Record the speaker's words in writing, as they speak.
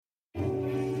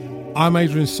I'm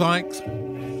Adrian Sykes,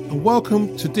 and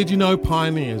welcome to Did You Know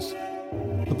Pioneers,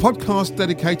 the podcast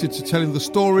dedicated to telling the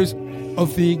stories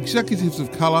of the executives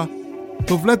of colour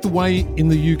who have led the way in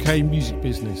the UK music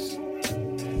business.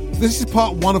 This is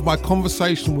part one of my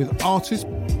conversation with artist,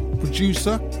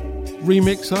 producer,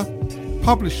 remixer,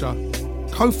 publisher,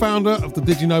 co-founder of the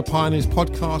Did You Know Pioneers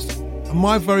podcast, and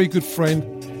my very good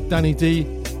friend, Danny D,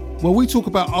 where we talk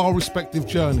about our respective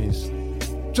journeys.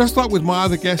 Just like with my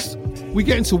other guests, we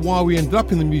get into why we ended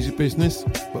up in the music business,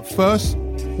 but first,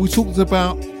 we talked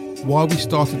about why we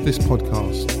started this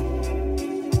podcast.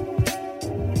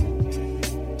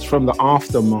 It's from the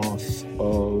aftermath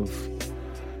of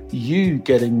you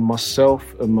getting myself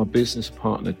and my business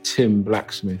partner, Tim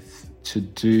Blacksmith, to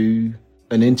do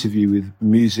an interview with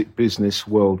Music Business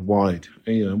Worldwide.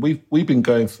 You know, we've been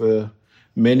going for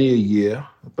many a year,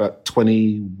 about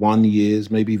 21 years,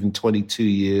 maybe even 22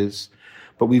 years,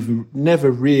 but we've never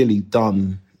really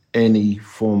done any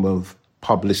form of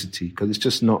publicity because it's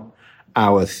just not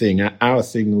our thing. Our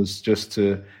thing was just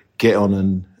to get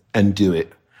on and do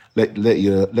it. Let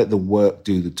the work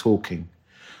do the talking.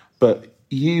 But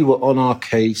you were on our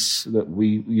case that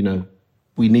we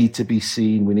need to be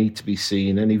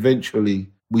seen, and eventually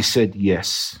we said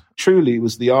yes. Truly, it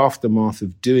was the aftermath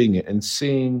of doing it and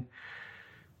seeing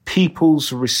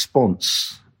people's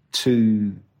response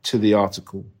to the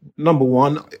article. Number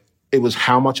one, it was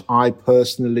how much I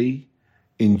personally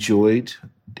enjoyed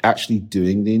actually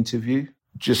doing the interview,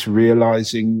 just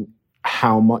realizing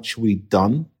how much we'd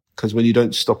done. Because when you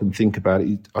don't stop and think about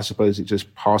it, I suppose it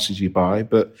just passes you by.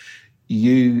 But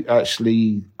you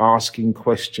actually asking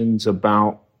questions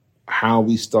about how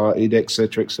we started, et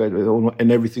cetera,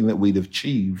 and everything that we'd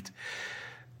achieved.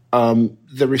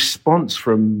 The response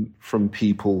from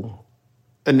people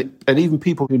and even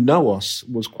people who know us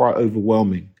was quite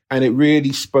overwhelming. And it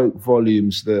really spoke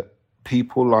volumes that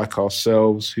people like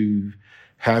ourselves who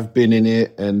have been in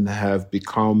it and have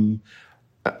become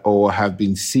or have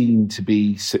been seen to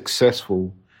be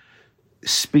successful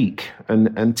speak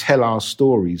and tell our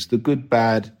stories, the good,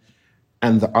 bad,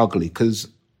 and the ugly, because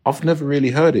I've never really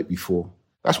heard it before.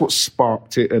 That's what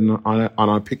sparked it, and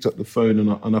I picked up the phone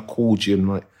and I called you and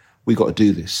like, we got to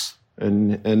do this,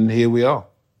 and here we are.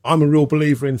 I'm a real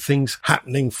believer in things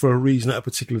happening for a reason at a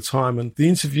particular time, and the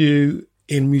interview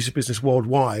in Music Business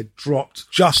Worldwide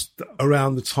dropped just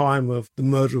around the time of the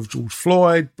murder of George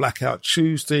Floyd, Blackout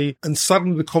Tuesday, and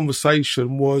suddenly the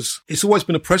conversation was, it's always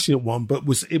been a prescient one, but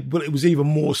it was even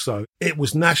more so. It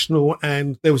was national,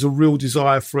 and there was a real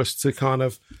desire for us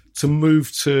to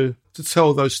move to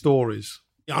tell those stories.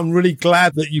 I'm really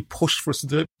glad that you pushed for us to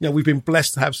do it. You know, we've been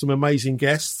blessed to have some amazing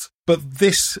guests, but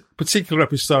this particular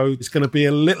episode is going to be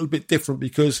a little bit different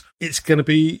because it's going to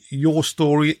be your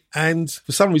story. And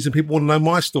for some reason, people want to know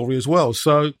my story as well.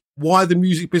 So why the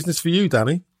music business for you,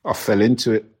 Danny? I fell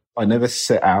into it. I never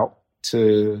set out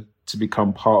to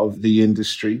become part of the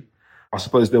industry. I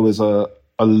suppose there was a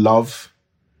love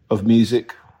of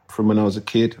music from when I was a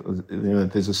kid. You know,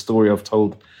 there's a story I've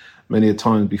told many a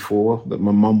time before that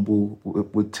my mum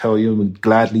would tell you and would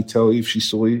gladly tell you if she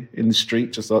saw you in the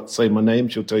street, just like say my name,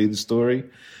 she'll tell you the story.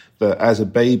 That as a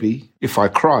baby, if I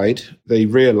cried, they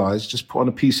realised just put on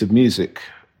a piece of music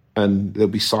and there'll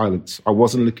be silence. I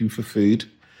wasn't looking for food.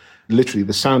 Literally,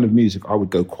 the sound of music, I would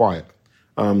go quiet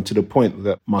to the point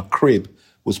that my crib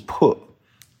was put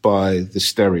by the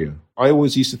stereo. I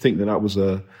always used to think that was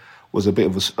a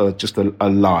bit of just a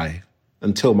lie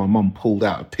until my mum pulled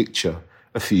out a picture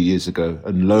a few years ago,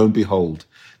 and lo and behold,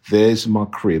 there's my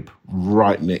crib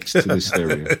right next to the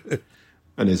stereo.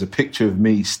 And there's a picture of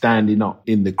me standing up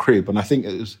in the crib. And I think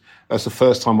that's the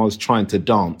first time I was trying to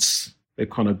dance.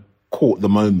 It kind of caught the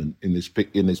moment in this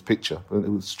picture. It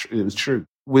was true.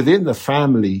 Within the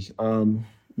family,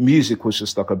 music was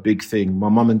just like a big thing. My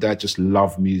mum and dad just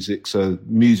loved music, so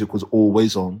music was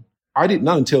always on. I didn't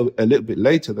know until a little bit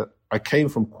later that I came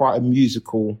from quite a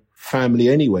musical family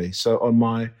anyway. So on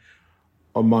my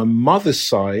mother's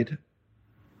side,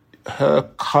 her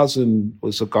cousin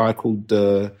was a guy called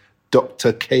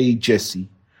Dr. K. Jesse,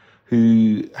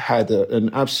 who had an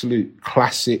absolute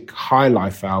classic high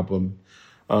life album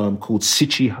called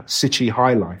Sitchy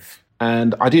High Life.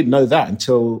 And I didn't know that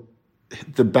until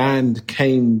the band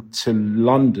came to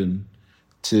London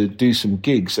to do some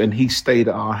gigs, and he stayed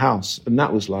at our house. And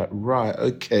that was like, right,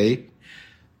 okay.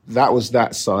 That was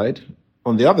that side.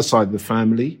 On the other side of the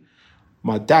family,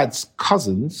 my dad's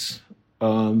cousins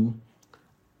were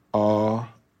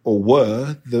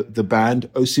the band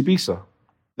Osibisa.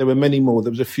 There were many more. There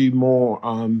was a few more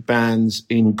bands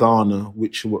in Ghana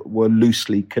which were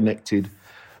loosely connected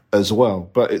as well.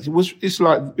 But it was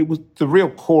the real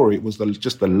core. It was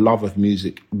just the love of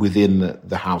music within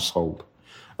the household.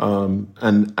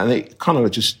 And it kind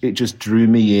of just drew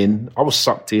me in. I was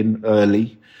sucked in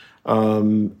early.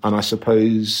 And I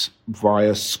suppose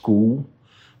via school,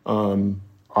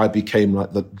 I became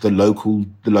like the local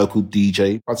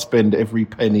DJ. I'd spend every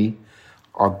penny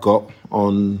I got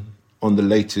on the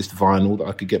latest vinyl that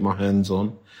I could get my hands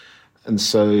on. And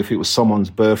so if it was someone's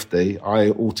birthday,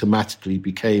 I automatically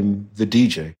became the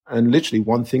DJ. And literally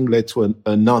one thing led to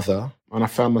another, and I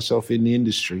found myself in the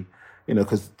industry,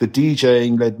 because the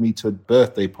DJing led me to a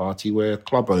birthday party where a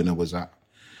club owner was at.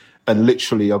 And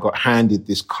literally I got handed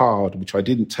this card, which I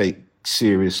didn't take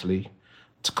seriously.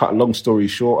 To cut a long story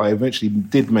short, I eventually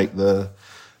did make the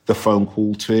phone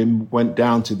call to him, went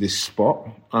down to this spot.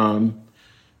 And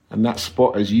that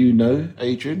spot, as you know,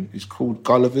 Adrian, is called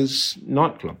Gulliver's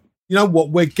Nightclub. You know what?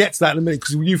 We'll get to that in a minute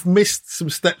because you've missed some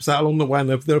steps out along the way. And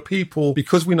there are people,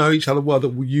 because we know each other well,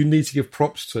 that you need to give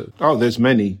props to. Oh, there's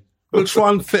many. We'll try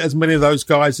and fit as many of those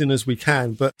guys in as we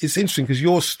can. But it's interesting because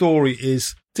your story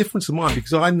is different to mine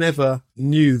because I never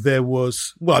knew there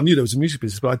was, I knew there was a music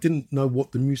business, but I didn't know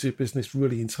what the music business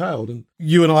really entailed. And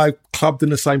you and I clubbed in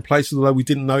the same place, although we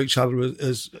didn't know each other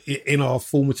as in our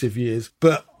formative years.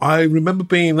 But I remember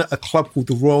being at a club called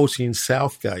The Royalty in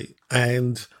Southgate,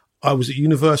 and I was at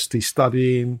university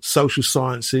studying social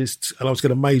sciences, and I was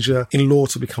going to major in law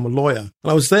to become a lawyer.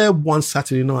 And I was there one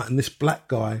Saturday night, and this black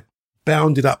guy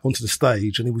bounded up onto the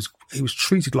stage, and he was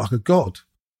treated like a god.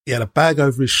 He had a bag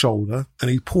over his shoulder, and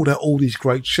he pulled out all these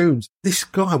great tunes. This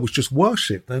guy was just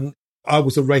worshipped, and I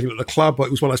was a regular at the club, but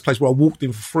it was one of those places where I walked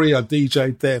in for free. I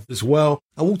DJ'd there as well.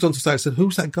 I walked onto stage and said,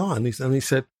 "Who's that guy?" And he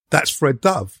said, "That's Fred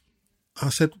Dove." I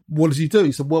said, "What does he do?"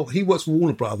 He said, "Well, he works for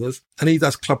Warner Brothers, and he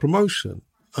does club promotion."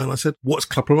 And I said, "What's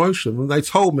club promotion?" And they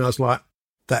told me, I was like,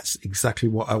 that's exactly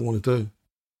what I want to do.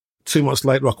 2 months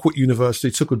later, I quit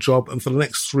university, took a job, and for the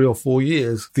next 3 or 4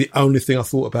 years, the only thing I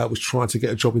thought about was trying to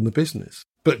get a job in the business.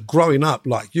 But growing up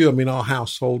like you, our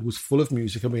household was full of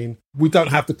music. We don't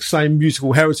have the same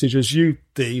musical heritage as you,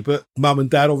 Dee, but mum and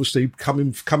dad, obviously,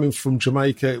 coming from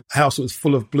Jamaica, house that was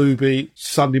full of blue beat.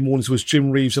 Sunday mornings was Jim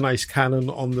Reeves and Ace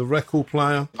Cannon on the record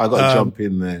player. I got to jump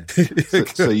in there.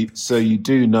 So you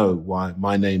do know why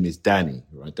my name is Danny,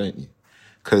 right, don't you?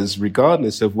 Because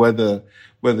regardless of whether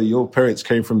your parents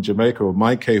came from Jamaica or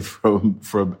mine came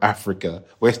from Africa,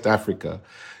 West Africa,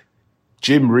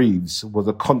 Jim Reeves was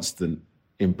a constant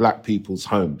in black people's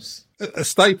homes. A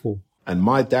staple. And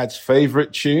my dad's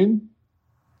favourite tune,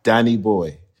 Danny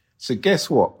Boy. So guess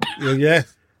what? Yeah.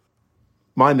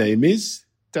 My name is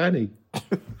Danny.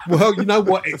 Well, you know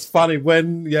what? It's funny.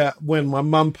 When my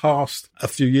mum passed a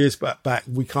few years back,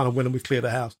 we kind of went and we cleared the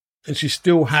house. And she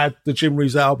still had the Jim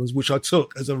Reeves albums, which I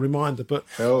took as a reminder. But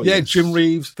yes. Jim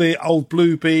Reeves, the old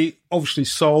blue beat, obviously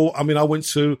soul. I went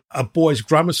to a boys'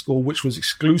 grammar school, which was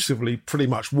exclusively pretty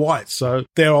much white. So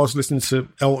there I was listening to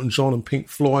Elton John and Pink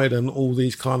Floyd and all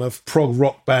these kind of prog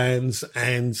rock bands.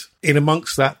 And in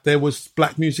amongst that, there was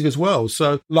black music as well.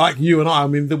 So like you and I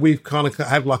that we've kind of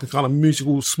had like a kind of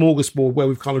musical smorgasbord where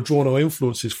we've kind of drawn our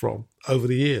influences from over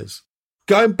the years.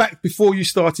 Going back before you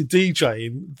started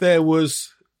DJing, there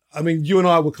was... you and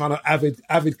I were kind of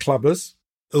avid clubbers,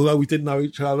 although we didn't know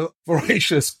each other,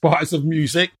 voracious buyers of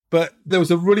music. But there was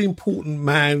a really important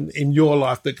man in your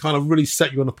life that kind of really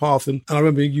set you on the path. And I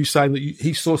remember you saying that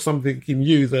he saw something in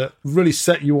you that really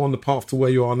set you on the path to where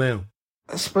you are now.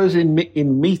 I suppose in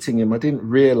meeting him, I didn't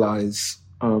realise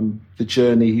the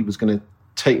journey he was going to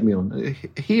take me on.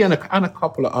 He and a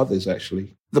couple of others,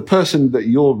 actually. The person that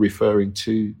you're referring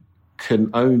to can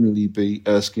only be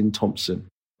Erskine Thompson.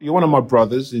 You're one of my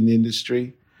brothers in the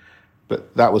industry,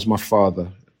 but that was my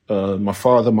father.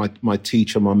 My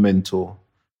teacher, my mentor.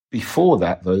 Before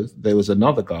that, though, there was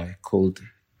another guy called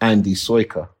Andy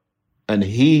Soika, and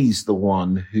he's the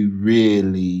one who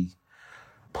really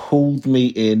pulled me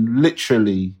in.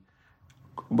 Literally,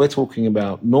 we're talking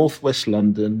about Northwest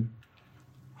London,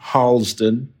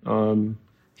 Harlesden.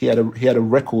 He had a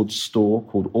record store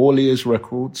called All Ears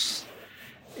Records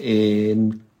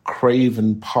in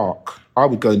Craven Park. I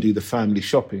would go and do the family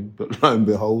shopping, but lo and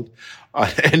behold,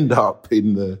 I'd end up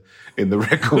in the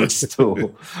record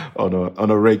store on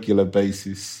a regular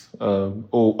basis.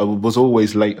 Or I was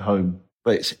always late home.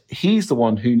 But he's the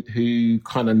one who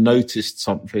kind of noticed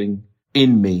something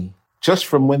in me just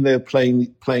from when they were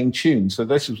playing tunes. So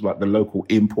this was like the local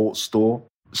import store.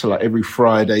 So like every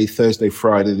Thursday,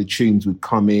 Friday, the tunes would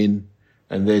come in,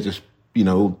 and they're just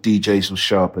all DJs will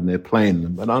show up and they're playing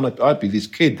them. And I'd be this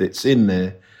kid that's in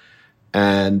there.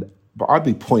 But I'd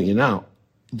be pointing out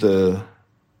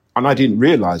and I didn't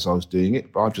realise I was doing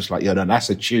it, but I'm just like, no, that's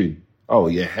a tune. oh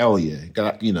yeah, hell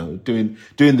yeah, you know, doing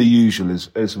the usual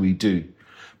as we do.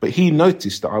 But he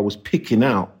noticed that I was picking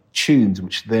out tunes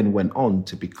which then went on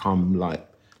to become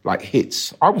like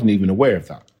hits. I wasn't even aware of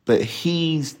that. But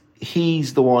he's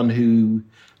the one who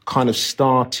kind of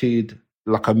started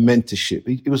like a mentorship.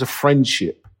 It was a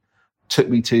friendship. Took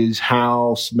me to his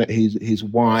house, met his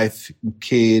wife and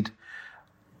kid,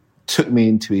 took me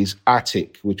into his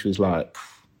attic, which was like,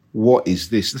 what is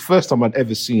this? The first time I'd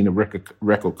ever seen a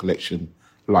record collection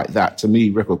like that. To me,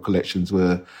 record collections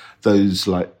were those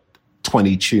like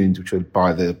 20 tunes which were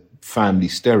by the family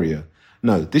stereo.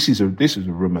 No, this is a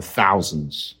room of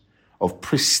thousands of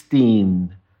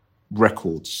pristine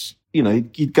records. You know,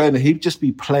 he'd go and he'd just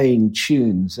be playing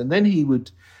tunes, and then he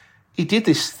did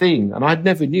this thing, and I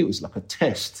never knew it was like a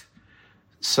test.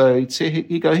 So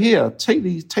he'd go, here, take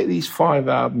these 5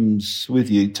 albums with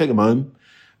you, take them home,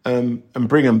 and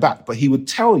bring them back. But he would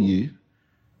tell you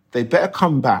they better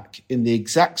come back in the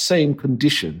exact same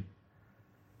condition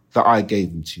that I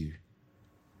gave them to you.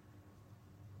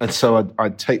 And so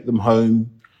I'd take them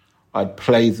home, I'd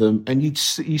play them, and you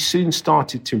soon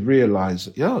started to realise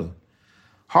that, yo,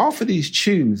 half of these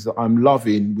tunes that I'm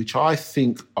loving, which I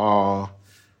think are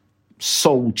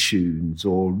soul tunes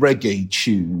or reggae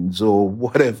tunes or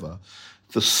whatever,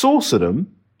 the source of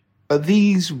them are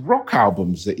these rock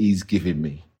albums that he's giving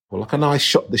me. Or like an I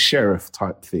Shot the Sheriff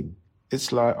type thing.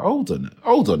 It's like, hold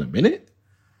on a minute.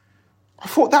 I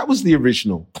thought that was the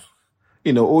original.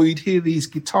 You know, or you'd hear these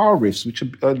guitar riffs, which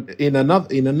are in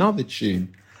another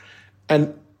tune.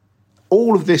 And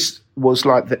all of this was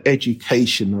like the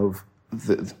education of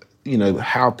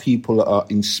how people are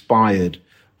inspired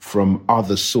from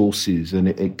other sources, and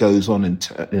it goes on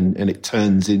and it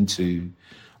turns into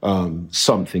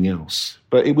something else.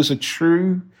 But it was a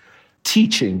true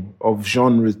teaching of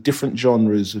genres, different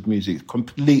genres of music,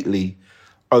 completely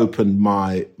opened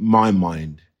my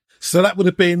mind. So that would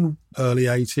have been early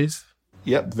 80s?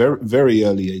 Yep, very, very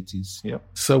early 80s, yep.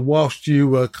 So whilst you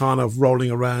were kind of rolling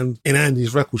around in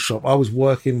Andy's record shop, I was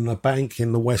working in a bank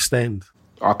in the West End.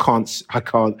 I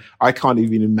can't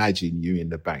even imagine you in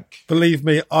the bank. Believe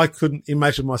me, I couldn't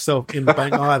imagine myself in the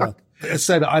bank either. I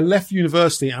said I left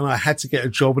university and I had to get a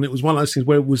job, and it was one of those things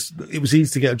where it was easy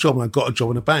to get a job, and I got a job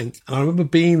in a bank. And I remember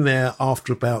being there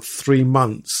after about 3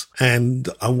 months, and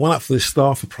I went up for this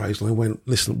staff appraisal, and I went,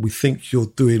 listen, we think you're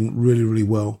doing really, really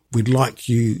well. We'd like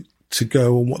you to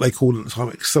go on what they called at the time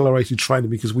accelerated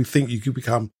training, because we think you could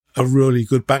become a really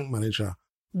good bank manager.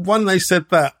 When they said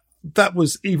that, that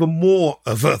was even more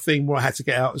of a thing where I had to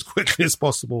get out as quickly as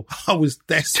possible. I was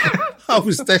desperate.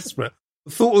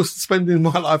 The thought of spending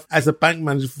my life as a bank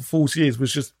manager for 40 years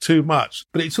was just too much.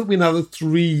 But it took me another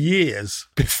 3 years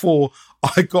before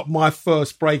I got my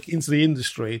first break into the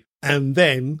industry and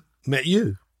then met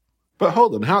you. But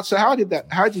hold on, how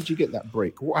did you get that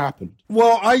break? What happened?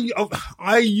 Well,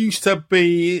 I used to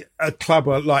be a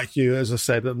clubber like you, as I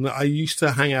said, and I used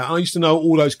to hang out. I used to know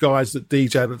all those guys that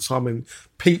DJed at the time. And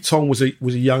Pete Tong was a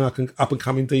young up and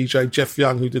coming DJ. Jeff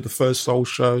Young, who did the first Soul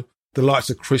Show, the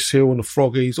likes of Chris Hill and the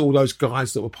Froggies, all those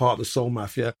guys that were part of the Soul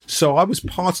Mafia. So I was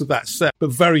part of that set, but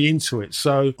very into it.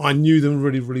 So I knew them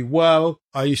really, really well.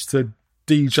 I used to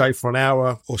DJ for an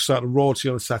hour or so at the Royalty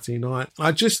on a Saturday night.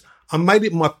 I made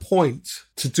it my point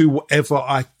to do whatever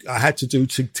I had to do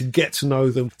to get to know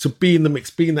them, to be in the mix,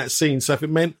 be in that scene. So if it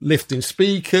meant lifting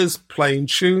speakers, playing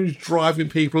tunes, driving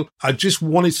people, I just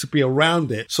wanted to be around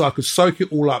it so I could soak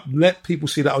it all up, let people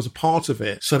see that I was a part of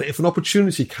it, so that if an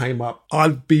opportunity came up,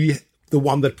 I'd be the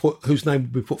one whose name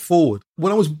would be put forward.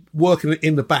 When I was working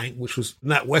in the bank, which was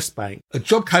NatWest Bank, a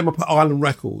job came up at Island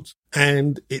Records,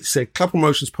 and it said club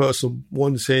promotions person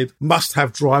wanted must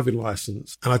have driving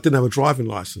license, and I didn't have a driving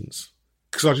license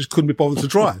because I just couldn't be bothered to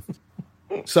drive.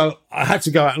 So I had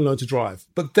to go out and learn to drive.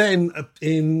 But then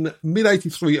in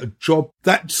mid-83,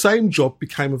 that same job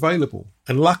became available,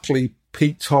 and luckily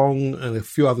Pete Tong and a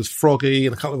few others, Froggy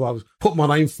and a couple of others, put my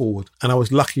name forward, and I was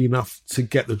lucky enough to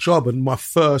get the job. And my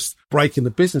first break in the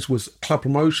business was club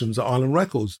promotions at Island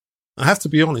Records. I have to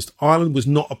be honest, Island was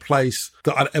not a place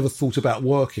that I'd ever thought about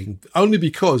working, only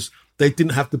because they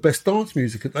didn't have the best dance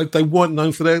music. They weren't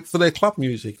known for their club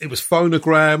music. It was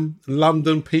Phonogram,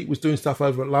 London. Pete was doing stuff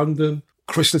over at London.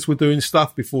 Chrysalis were doing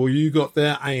stuff before you got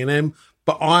there, A&M.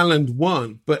 But Island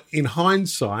weren't. But in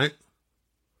hindsight,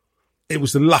 it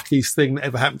was the luckiest thing that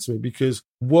ever happened to me, because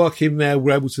working there,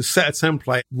 we were able to set a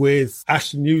template with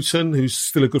Ashton Newton, who's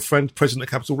still a good friend, president of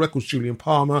Capitol Records, Julian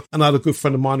Palmer, another good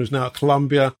friend of mine who's now at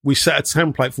Columbia. We set a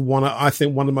template for one of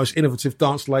the most innovative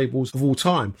dance labels of all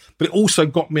time. But it also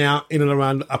got me out in and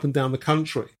around, up and down the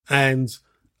country. And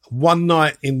one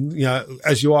night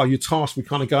as you are, you're tasked with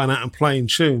kind of going out and playing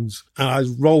tunes. And I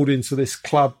rolled into this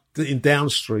club in Down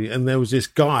Street and there was this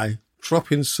guy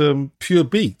dropping some pure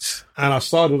beats. And I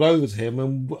started over to him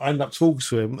and I ended up talking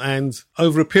to him. And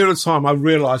over a period of time, I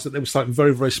realised that there was something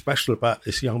very, very special about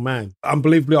this young man.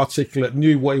 Unbelievably articulate,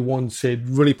 knew what he wanted,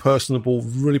 really personable,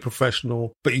 really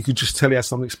professional, but you could just tell he had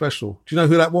something special. Do you know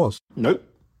who that was? Nope.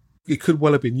 It could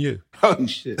well have been you. Oh,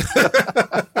 shit.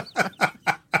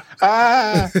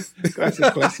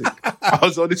 Classic. I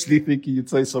was honestly thinking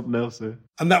you'd say something else there.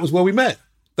 And that was where we met.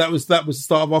 That was the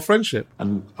start of our friendship.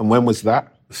 And when was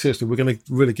that? Seriously, we're going to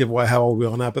really give away how old we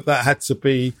are now, but that had to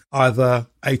be either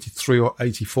 83 or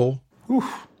 84.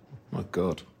 Oof, my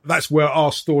God. That's where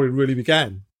our story really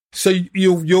began. So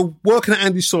you're working at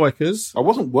Andy Sykers. I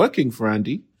wasn't working for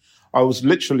Andy. I was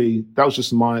literally, that was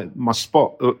just my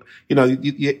spot.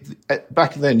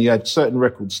 Back then you had certain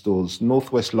record stores.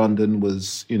 Northwest London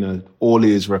was, All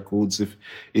Ears Records.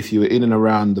 If you were in and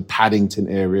around the Paddington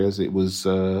areas, it was,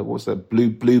 what was that,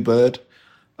 Bluebird.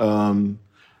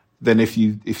 Then if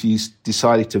you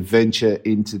decided to venture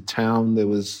into town, there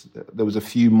was a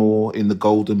few more in the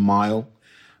Golden Mile.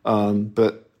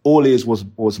 But All Ears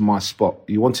was my spot.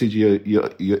 You wanted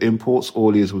your imports,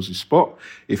 All Ears was your spot.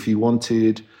 If you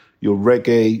wanted your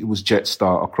reggae, it was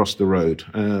Jetstar across the road.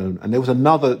 And there was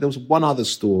one other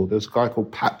store. There was a guy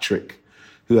called Patrick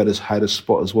who had a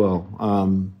spot as well.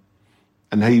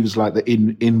 And he was like the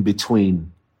in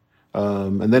between.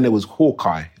 And then there was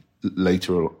Hawkeye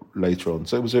later on.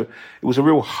 So it was a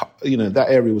real, that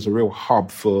area was a real hub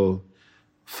for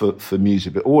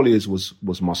music. But All Ears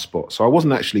was my spot. So I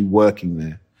wasn't actually working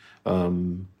there.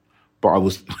 But I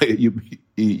was,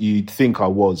 you'd think I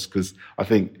was, because I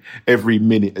think every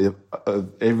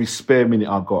spare minute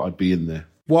I got, I'd be in there.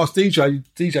 Whilst DJing,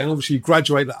 obviously you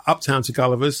graduated at Uptown to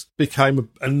Gulliver's, became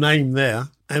a name there,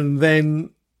 and then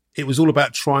it was all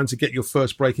about trying to get your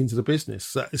first break into the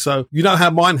business. So you know how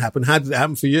mine happened. How did it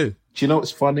happen for you? Do you know what's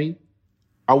funny?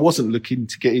 I wasn't looking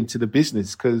to get into the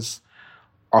business because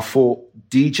I thought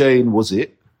DJing was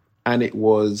it, and it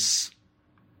was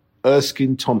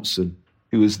Erskine Thompson,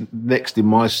 who was next in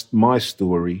my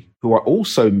story, who I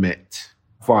also met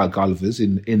via Gulliver's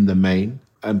in the main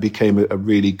and became a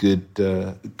really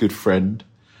good friend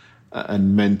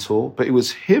and mentor. But it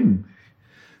was him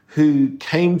who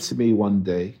came to me one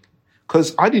day,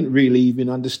 because I didn't really even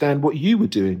understand what you were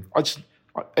doing.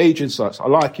 Adrian Sykes, I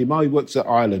like him. Oh, he works at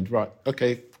Ireland. Right,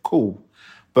 okay, cool.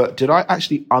 But did I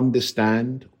actually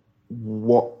understand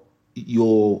what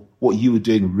you were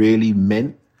doing really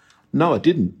meant? No, I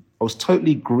didn't. I was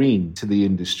totally green to the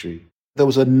industry. There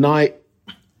was a night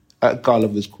at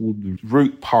Gulliver's called the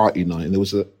Root Party Night, and there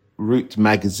was a Root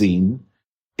magazine.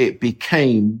 It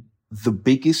became the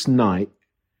biggest night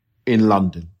in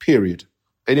London, period.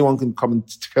 Anyone can come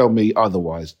and tell me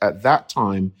otherwise. At that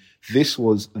time, this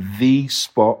was the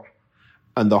spot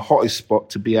and the hottest spot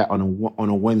to be at on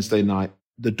a Wednesday night.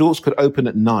 The doors could open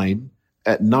at 9.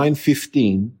 At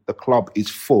 9:15, the club is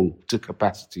full to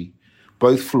capacity,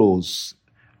 both floors.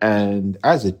 And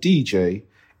as a DJ,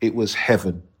 it was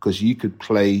heaven, because you could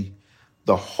play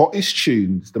the hottest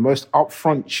tunes, the most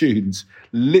upfront tunes,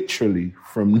 literally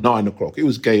from 9 o'clock. It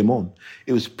was game on.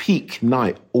 It was peak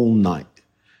night all night.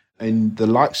 And the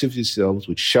likes of yourselves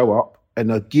would show up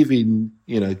and are giving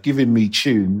me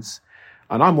tunes.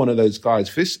 And I'm one of those guys,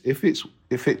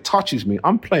 if it touches me,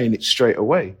 I'm playing it straight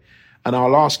away. And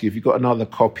I'll ask you if you've got another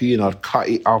copy, and I'd cut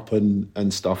it up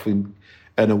and stuff, and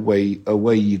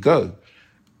away you go.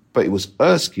 But it was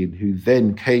Erskine who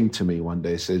then came to me one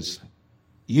day and says,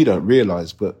 "You don't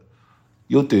realise, but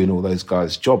you're doing all those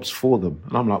guys' jobs for them."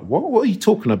 And I'm like, what are you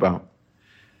talking about?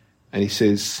 And he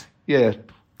says, "Yeah,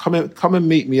 come and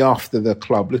meet me after the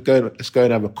club. Let's go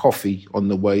and have a coffee on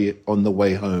the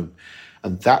way home."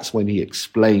 And that's when he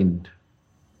explained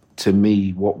to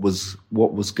me what was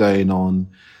going on,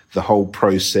 the whole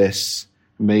process,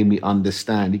 made me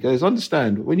understand. He goes,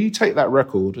 "Understand, when you take that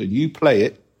record and you play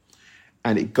it,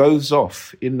 and it goes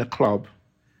off in the club,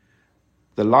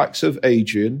 the likes of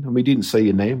Adrian," and we didn't say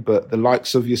your name, but the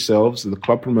likes of yourselves, the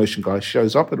club promotion guy,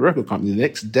 shows up at the record company the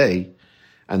next day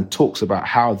and talks about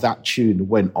how that tune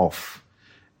went off,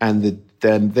 and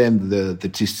then the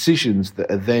decisions that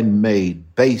are then made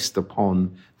based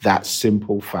upon that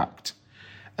simple fact.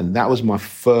 And that was my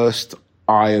first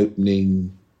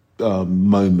eye-opening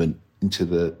moment into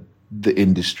the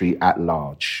industry at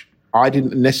large. I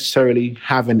didn't necessarily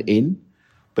have an in,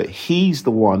 but he's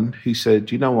the one who said,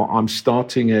 "You know what, I'm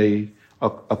starting a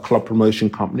club promotion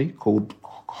company called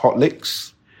Hot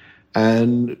Licks,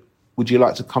 and would you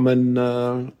like to come and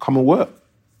work?"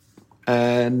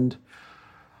 And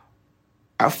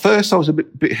At first, I was a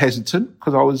bit hesitant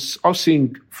because I was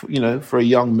seeing, for a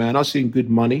young man, I was seeing good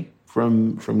money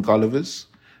from Gulliver's.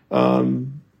 But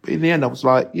in the end, I was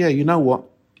like, yeah, you know what?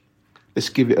 Let's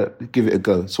give it a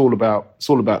go. It's all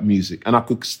about music, and I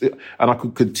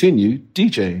could continue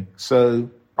DJing. So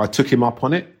I took him up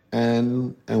on it,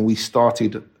 and we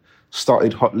started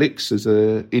Hot Licks as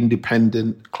an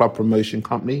independent club promotion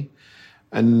company,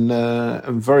 and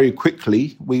very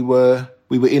quickly we were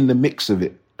in the mix of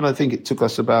it. And I think it took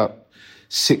us about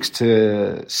 6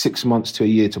 months to a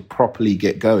year to properly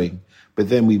get going. But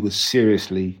then we were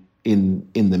seriously in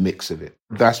the mix of it.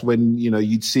 That's when,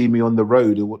 you'd see me on the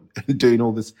road doing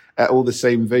all this at all the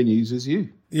same venues as you.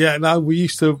 Yeah, no, we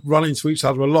used to run into each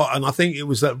other a lot. And I think it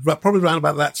was probably around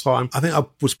about that time. I think I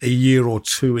was a year or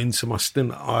two into my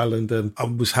stint at Ireland, and I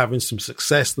was having some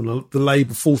success. And the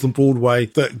label, Fourth and Broadway,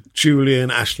 that Julian,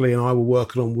 Ashley and I were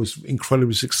working on was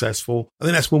incredibly successful. I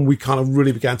think that's when we kind of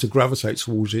really began to gravitate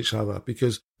towards each other,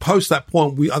 because post that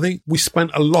point, I think we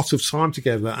spent a lot of time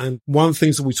together. And one of the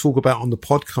things that we talk about on the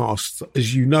podcast,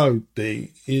 as you know,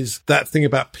 Dee, is that thing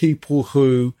about people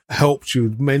who helped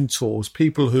you, mentors,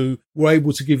 people who were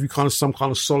able to give you kind of some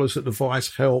kind of solace,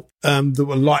 advice, help, that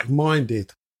were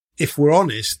like-minded. If we're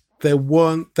honest, there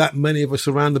weren't that many of us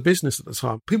around the business at the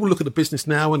time. People look at the business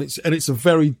now and it's a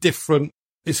very different,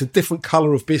 it's a different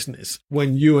colour of business.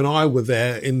 When you and I were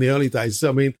there in the early days,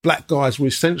 I mean, black guys were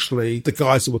essentially the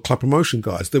guys that were club promotion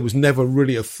guys. There was never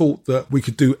really a thought that we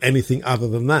could do anything other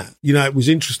than that. It was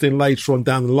interesting later on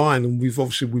down the line, and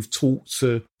we've talked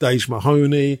to Dave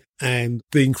Mahoney and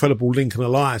the incredible Lincoln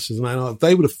Elias, and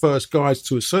they were the first guys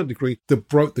to a certain degree that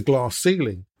broke the glass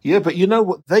ceiling. Yeah, but you know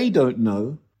what? They don't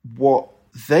know what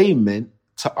they meant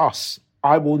to us.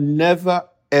 I will never,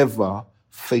 ever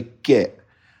forget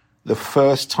the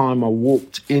first time I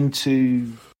walked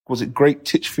into, was it Great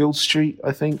Titchfield Street,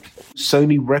 I think?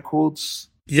 Sony Records.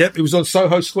 Yep, it was on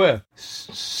Soho Square.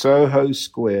 Soho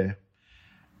Square.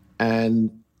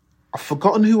 And I've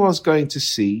forgotten who I was going to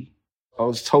see. I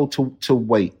was told to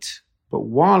wait. But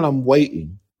while I'm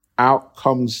waiting, out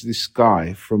comes this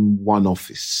guy from one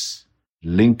office,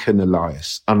 Lincoln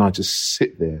Elias. And I just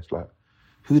sit there. It's like,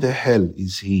 who the hell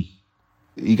is he?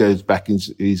 He goes back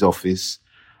into his office.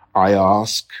 I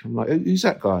ask, I'm like, who's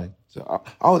that guy? So,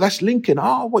 oh, that's Lincoln.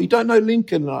 Oh, what, you don't know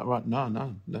Lincoln? I'm like, right,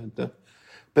 no.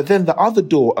 But then the other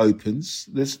door opens.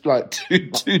 There's like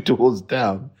two doors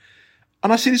down.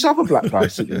 And I see this other black guy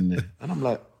sitting there. And I'm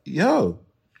like, yo,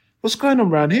 what's going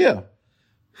on around here?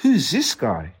 Who's this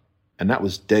guy? And that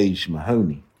was Dave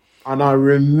Mahoney. And I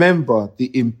remember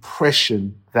the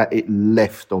impression that it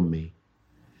left on me.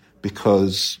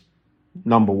 Because,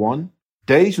 number one,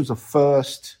 Dave was the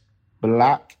first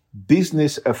black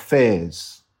business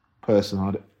affairs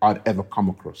person I'd ever come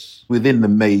across within the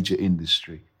major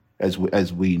industry as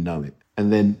we know it.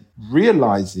 And then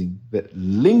realizing that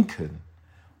Lincoln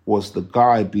was the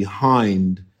guy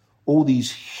behind all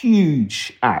these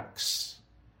huge acts,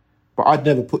 but I'd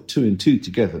never put two and two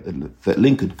together that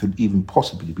Lincoln could even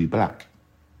possibly be black,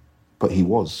 but he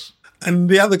was. And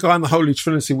the other guy in the Holy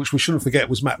Trinity, which we shouldn't forget,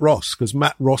 was Matt Ross, because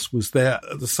Matt Ross was there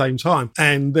at the same time.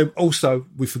 And then also,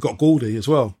 we forgot Goldie as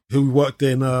well, who worked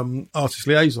in Artist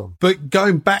Liaison. But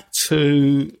going back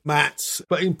to Matt,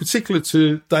 but in particular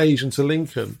to Dave and to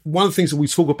Lincoln, one of the things that we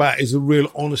talk about is a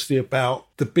real honesty about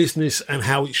the business and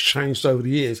how it's changed over the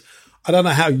years. I don't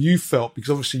know how you felt, because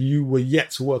obviously you were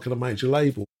yet to work at a major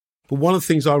label. But one of the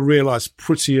things I realised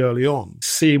pretty early on,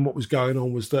 seeing what was going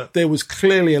on, was that there was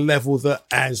clearly a level that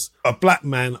as a black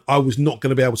man, I was not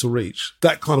going to be able to reach.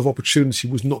 That kind of opportunity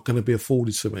was not going to be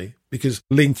afforded to me because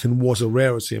Lincoln was a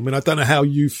rarity. I mean, I don't know how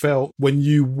you felt when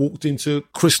you walked into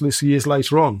Chrysalis years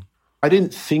later on. I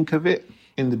didn't think of it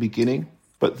in the beginning,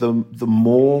 but the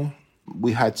more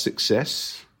we had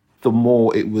success, the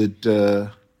more it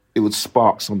would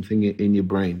spark something in your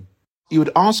brain. You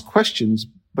would ask questions,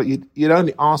 but you'd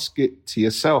only ask it to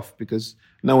yourself because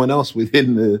no one else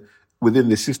within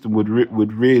the system would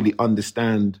really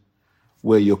understand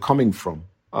where you're coming from.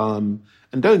 And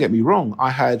don't get me wrong, I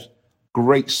had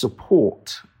great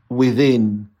support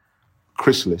within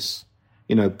Chrysalis.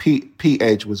 Pete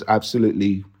Edge was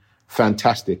absolutely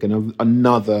fantastic and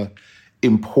another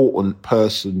important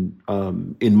person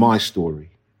in my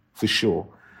story, for sure.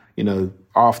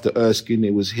 After Erskine,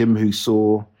 it was him who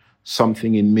saw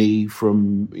something in me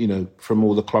from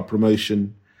all the club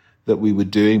promotion that we were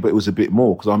doing, but it was a bit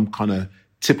more because I'm kind of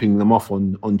tipping them off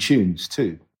on tunes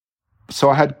too.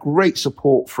 So I had great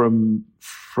support from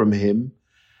him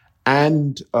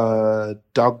and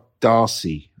Doug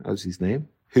Darcy, that was his name,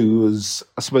 who was,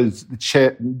 I suppose, the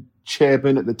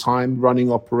chairman at the time,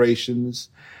 running operations,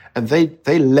 and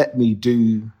they let me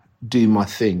do do my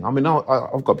thing. I mean,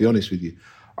 I've got to be honest with you.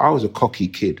 I was a cocky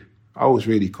kid. I was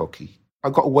really cocky. I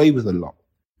got away with a lot.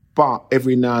 But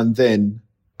every now and then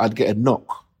I'd get a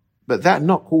knock. But that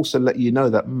knock also let you know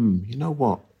that, you know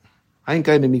what? I ain't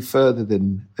going any further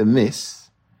than this.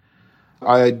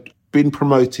 I had been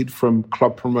promoted from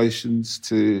club promotions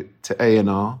to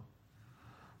A&R.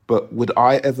 But would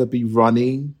I ever be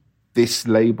running this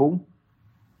label?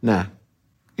 Nah.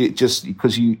 It just,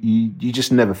 because you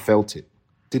just never felt it.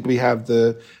 Did we have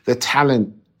the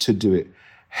talent to do it?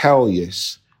 Hell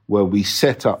yes. Were we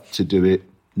set up to do it?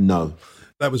 No.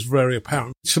 That was very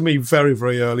apparent to me very,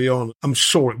 very early on. I'm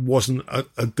sure it wasn't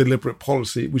a deliberate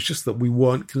policy. It was just that we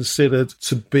weren't considered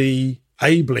to be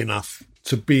able enough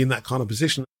to be in that kind of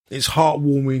position. It's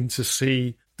heartwarming to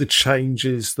see the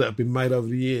changes that have been made over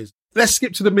the years. Let's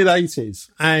skip to the mid-'80s.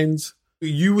 And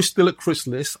you were still at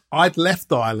Chrysalis. I'd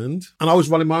left Ireland and I was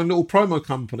running my own little promo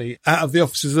company out of the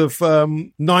offices of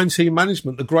 19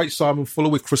 Management, the great Simon Fuller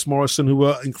with Chris Morrison, who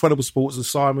were incredible supporters of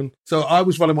Simon. So I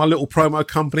was running my little promo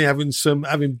company,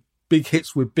 having big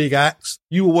hits with big acts.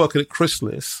 You were working at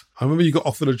Chrysalis. I remember you got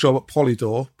offered a job at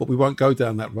Polydor, but we won't go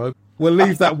down that road. We'll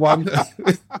leave that one.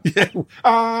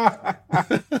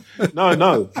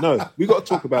 No. We got to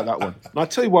talk about that one. And I'll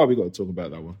tell you why we got to talk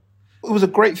about that one. It was a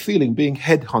great feeling being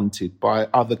headhunted by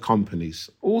other companies.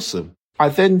 Awesome. I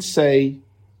then say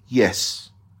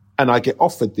yes, and I get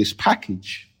offered this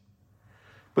package.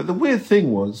 But the weird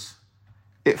thing was,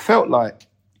 it felt like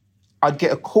I'd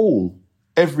get a call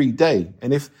every day.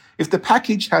 And if the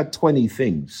package had 20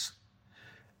 things,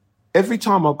 every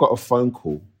time I got a phone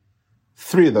call,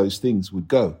 3 of those things would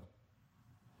go.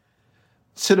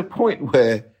 To the point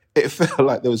where it felt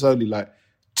like there was only like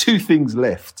 2 things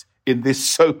left in this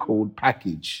so-called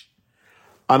package.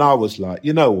 And I was like,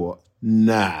 you know what?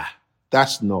 Nah,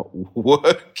 that's not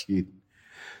working.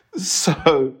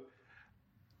 So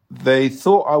they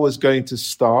thought I was going to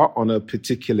start on a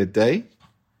particular day.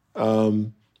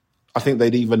 I think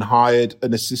they'd even hired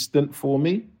an assistant for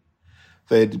me.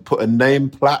 They'd put a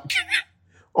name plaque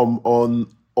on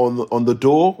the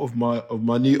door of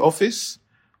my new office.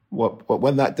 But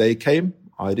when that day came,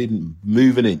 I didn't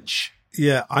move an inch.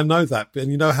 Yeah, I know that.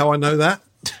 And you know how I know that?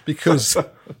 Because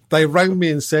they rang me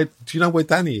and said, do you know where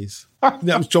Danny is?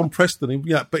 That was John Preston.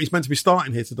 But he's meant to be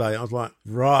starting here today. I was like,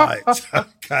 right,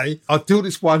 okay. I'll do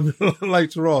this one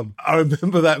later on. I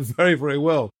remember that very, very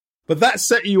well. But that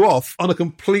set you off on a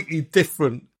completely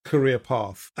different career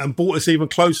path and brought us even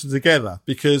closer together,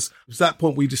 because it was that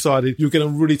point we decided you were going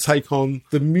to really take on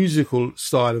the musical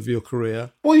side of your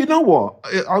career. Well, you know what?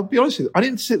 I'll be honest with you. I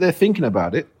didn't sit there thinking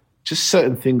about it. Just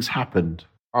certain things happened.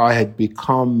 I had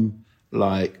become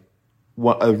like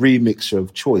a remixer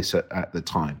of choice at the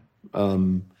time.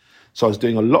 So I was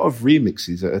doing a lot of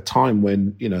remixes at a time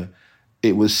when,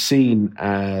 it was seen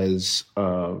as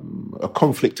a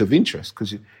conflict of interest.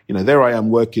 Because, there I am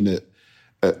working at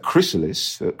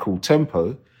Chrysalis, called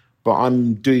Tempo, but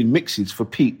I'm doing mixes for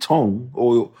Pete Tong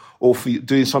or for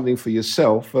doing something for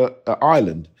yourself at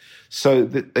Island. So,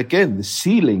 again, the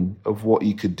ceiling of what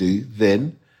you could do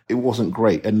then, it wasn't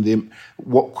great. And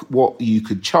what you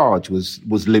could charge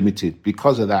was limited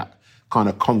because of that kind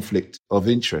of conflict of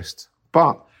interest.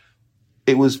 But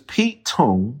it was Pete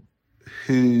Tong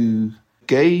who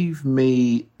gave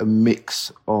me a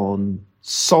mix on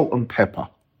Salt and Pepper.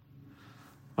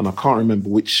 And I can't remember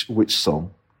which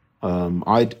song.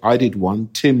 I did one.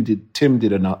 Tim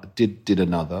did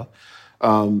another.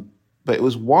 But it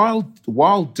was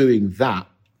while doing that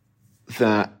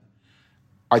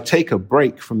I take a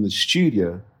break from the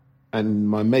studio, and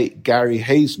my mate Gary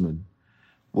Hazeman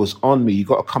was on me. You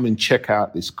got to come and check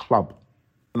out this club,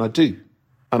 and I do,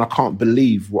 and I can't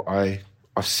believe what I've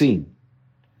seen.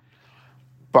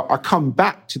 But I come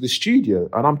back to the studio,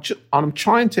 and I'm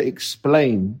trying to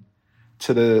explain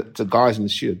to the guys in the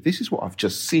studio, this is what I've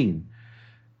just seen.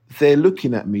 They're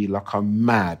looking at me like I'm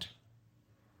mad,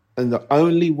 and the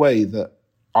only way that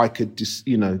I could just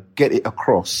get it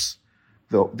across.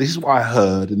 This is what I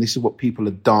heard, and this is what people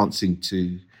are dancing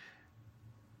to,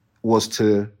 was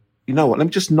to, let me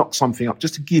just knock something up,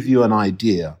 just to give you an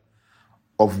idea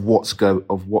of what's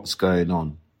going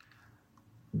on.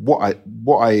 What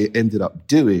I ended up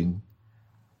doing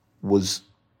was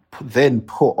then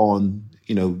put on,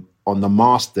 on the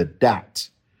master DAT,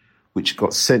 which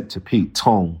got sent to Pete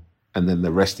Tong, and then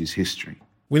the rest is history.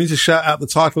 We need to shout out the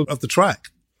title of the track.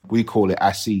 We call it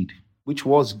Acid, which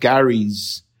was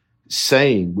Gary's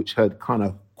saying, which had kind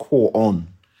of caught on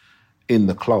in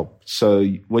the club. So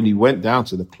when you went down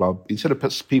to the club, instead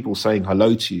of people saying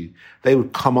hello to you, they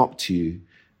would come up to you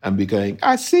and be going,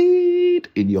 acid,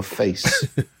 in your face.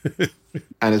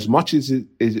 And as much as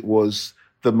it was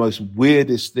the most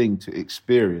weirdest thing to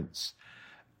experience.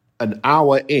 An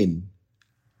hour in,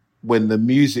 when the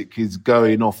music is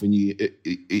going off and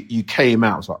you came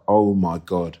out, it's like, oh my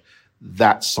God,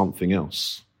 that's something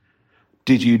else.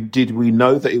 Did we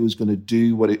know that it was going to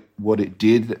do what it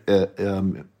did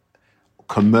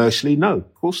commercially? No,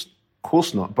 of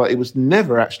course not. But it was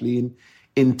never actually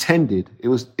intended. It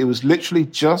was literally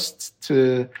just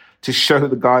to show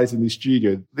the guys in the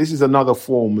studio, this is another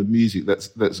form of music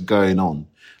that's going on,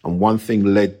 and one thing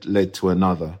led to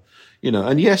another.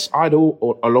 And yes,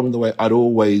 along the way I'd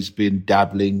always been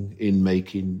dabbling in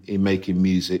making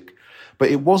music, but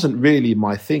it wasn't really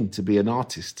my thing to be an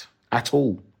artist at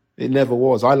all. It never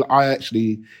was. I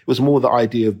actually, it was more the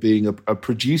idea of being a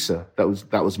producer. That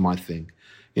was my thing.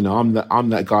 I'm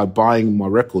that guy buying my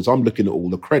records. I'm looking at all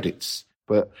the credits,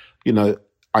 but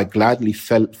I gladly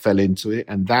fell into it,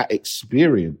 and that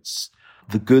experience,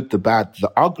 the good, the bad,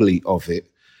 the ugly of it,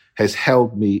 has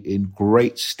held me in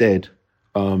great stead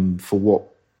for what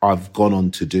I've gone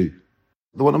on to do.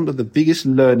 One of the biggest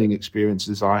learning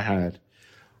experiences I had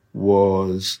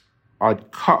was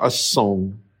I'd cut a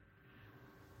song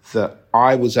that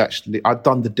I'd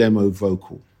done the demo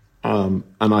vocal, and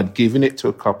I'd given it to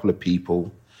a couple of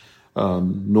people.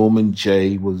 Norman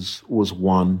J was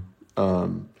one,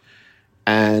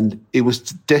 and it was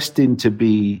destined to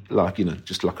be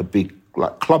just like a big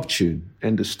club tune,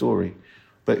 end of story.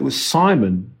 But it was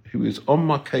Simon who was on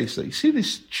my case that, you see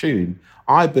this tune,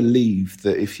 I believe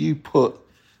that if you put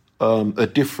a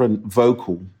different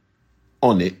vocal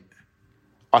on it,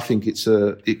 I think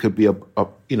it could be a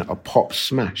pop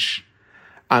smash.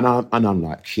 And I'm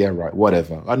like, yeah, right,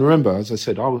 whatever. And remember, as I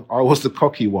said, I was the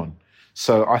cocky one.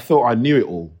 So I thought I knew it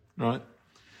all, right?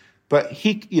 But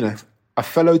he, a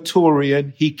fellow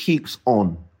Taurian, he keeps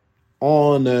on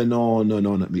and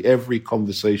on at me. Every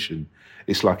conversation,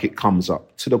 it's like it comes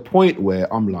up to the point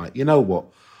where I'm like, you know what?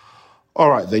 All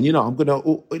right, then, I'm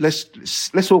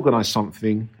let's organize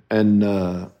something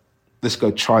and let's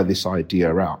go try this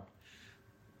idea out.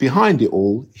 Behind it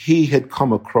all, he had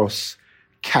come across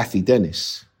Kathy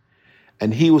Dennis,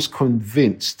 and he was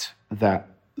convinced that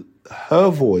her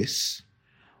voice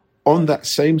on that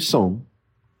same song,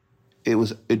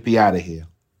 it'd be out of here.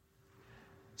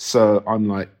 So I'm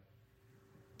like,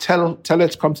 tell her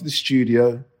to come to the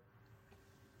studio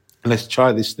and let's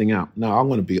try this thing out. Now, I'm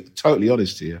going to be totally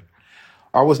honest here.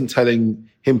 I wasn't telling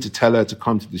him to tell her to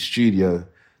come to the studio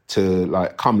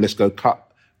to come, let's go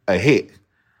cut a hit.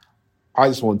 I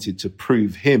just wanted to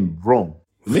prove him wrong.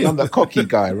 Me, I'm the cocky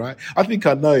guy, right? I think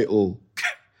I know it all.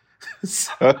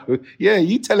 So, yeah,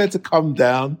 you tell her to come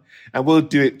down and we'll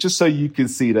do it just so you can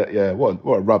see that, yeah, what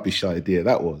a rubbish idea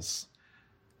that was.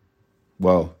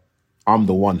 Well, I'm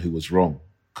the one who was wrong,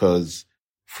 because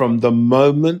from the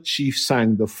moment she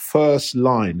sang the first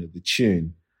line of the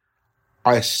tune,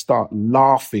 I start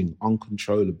laughing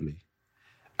uncontrollably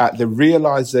at the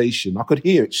realization. I could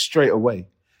hear it straight away.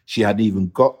 She hadn't even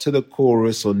got to the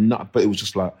chorus or not, but it was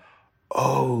just like,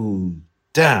 oh,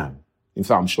 damn. In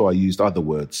fact, I'm sure I used other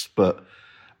words,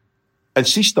 and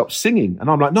she stopped singing. And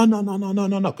I'm like, no,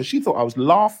 because she thought I was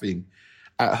laughing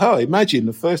at her. Imagine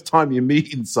the first time you're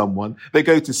meeting someone, they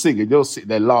go to sing and you're sitting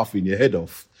there laughing your head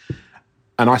off.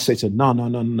 And I say to her, no.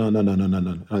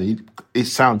 It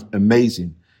sounds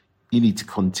amazing. You need to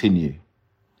continue.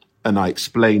 And I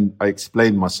explained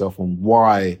myself on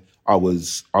why I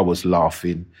was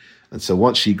laughing. And so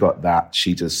once she got that,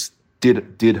 she just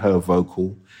did her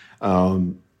vocal.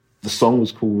 The song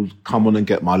was called Come On and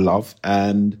Get My Love.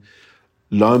 And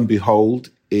lo and behold,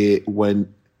 it went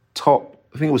top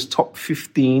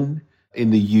 15 in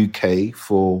the UK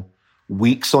for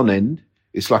weeks on end.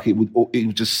 It's like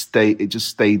it just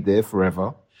stayed there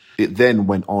forever. It then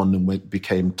went on and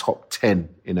became top 10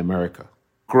 in America.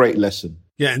 Great lesson.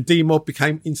 Yeah, and D-Mob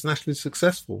became internationally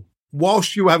successful.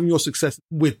 Whilst you were having your success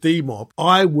with D-Mob,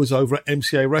 I was over at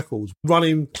MCA Records,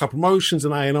 running club promotions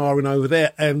and A&Ring over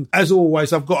there. And as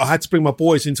always, I had to bring my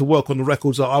boys in to work on the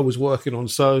records that I was working on.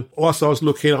 So whilst I was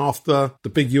looking after the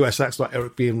big US acts like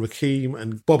Eric B. and Rakim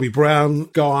and Bobby Brown,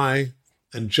 Guy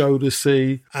and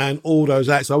Jodeci and all those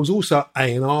acts, I was also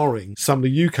A&Ring some of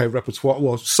the UK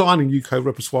repertoire, signing UK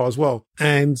repertoire as well.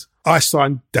 And I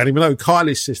signed Danny Minogue,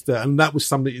 Kylie's sister, and that was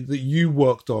something that you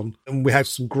worked on, and we had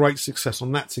some great success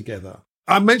on that together.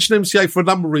 I mentioned MCA for a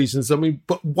number of reasons.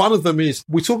 But one of them is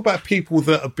we talk about people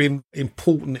that have been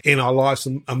important in our lives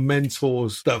and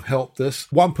mentors that have helped us.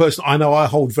 One person I know I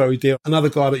hold very dear, another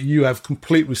guy that you have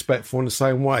complete respect for in the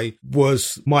same way,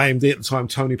 was my MD at the time,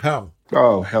 Tony Powell.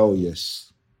 Oh, hell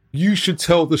yes. You should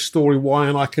tell the story why,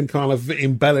 and I can kind of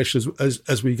embellish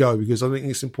as we go, because I think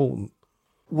it's important.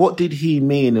 What did he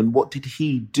mean and what did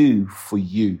he do for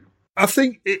you? I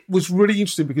think it was really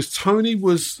interesting because Tony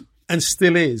was, and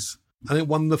still is, I think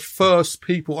one of the first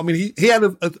people. I mean, he had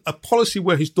a policy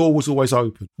where his door was always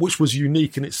open, which was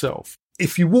unique in itself.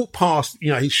 If you walk past,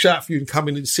 he'd shout for you and come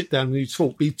in and sit down and you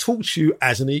talk. But he talked to you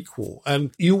as an equal.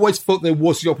 And you always thought there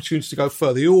was the opportunity to go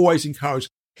further. He always encouraged.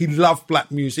 He loved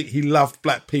black music. He loved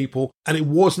black people. And it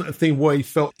wasn't a thing where he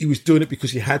felt he was doing it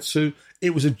because he had to.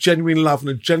 It was a genuine love and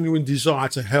a genuine desire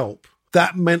to help.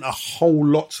 That meant a whole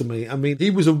lot to me. I mean,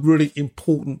 he was a really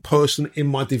important person in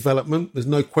my development. There's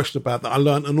no question about that. I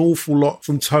learned an awful lot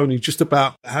from Tony just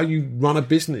about how you run a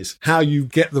business, how you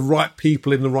get the right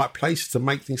people in the right places to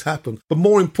make things happen, but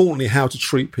more importantly, how to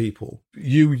treat people.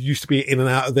 You used to be in and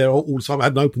out of there all the time. I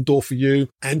had an open door for you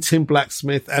and Tim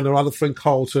Blacksmith and our other friend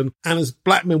Carlton. And as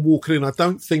black men walking in, I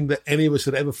don't think that any of us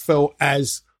had ever felt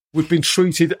as we've been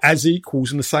treated as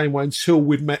equals in the same way until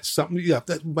we'd met something. Yeah,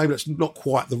 maybe that's not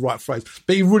quite the right phrase,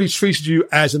 but he really treated you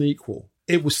as an equal.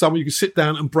 It was someone you could sit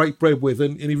down and break bread with,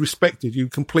 and he respected you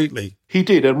completely. He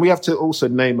did, and we have to also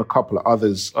name a couple of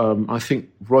others. I think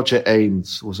Roger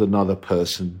Ames was another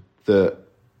person that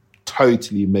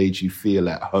totally made you feel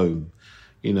at home.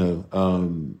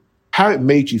 How it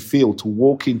made you feel to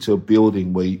walk into a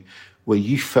building where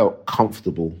you felt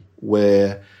comfortable,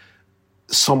 where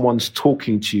someone's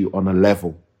talking to you on a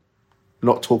level,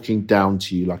 not talking down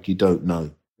to you like you don't know,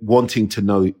 wanting to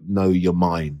know your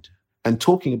mind, and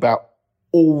talking about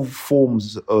all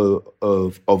forms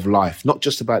of life, not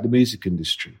just about the music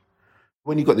industry.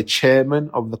 When you got the chairman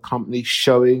of the company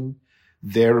showing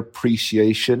their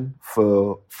appreciation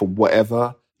for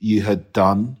whatever you had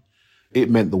done, it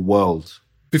meant the world.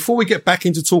 Before we get back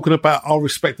into talking about our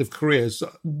respective careers,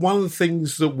 one of the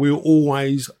things that we'll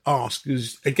always ask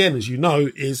is, again, as you know,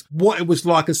 is what it was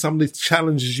like and some of the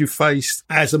challenges you faced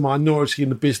as a minority in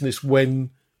the business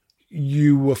when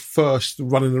you were first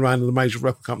running around in a major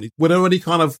record company. Were there any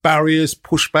kind of barriers,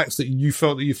 pushbacks that you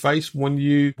felt that you faced when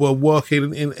you were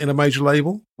working in a major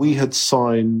label? We had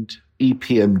signed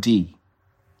EPMD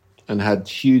and had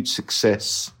huge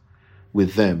success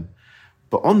with them.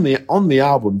 But on the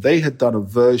album, they had done a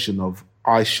version of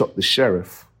I Shot the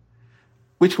Sheriff,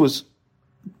 which was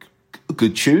a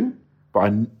good tune, but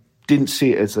I didn't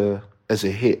see it as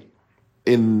a hit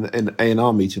in an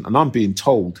A&R meeting. And I'm being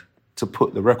told to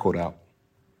put the record out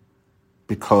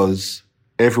because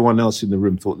everyone else in the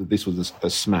room thought that this was a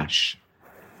smash.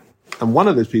 And one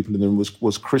of those people in the room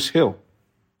was Chris Hill,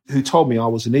 who told me I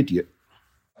was an idiot.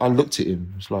 I looked at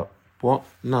him, I was like, what?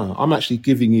 No, I'm actually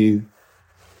giving you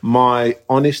my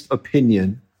honest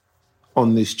opinion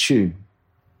on this tune.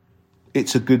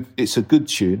 It's a good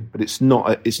tune, but it's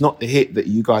not the hit that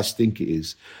you guys think it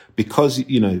is. Because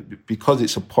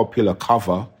it's a popular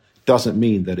cover doesn't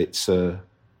mean that it's a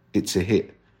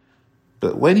hit.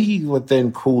 But when he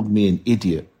then called me an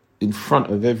idiot in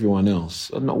front of everyone else,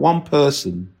 and not one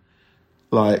person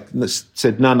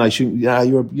said no, you shouldn't. Yeah,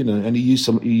 and he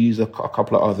used a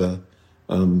couple of other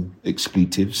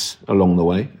expletives along the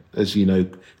way, as you know,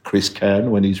 Chris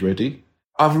can when he's ready.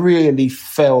 I've really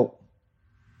felt,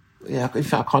 in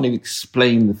fact, I can't even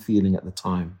explain the feeling at the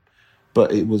time,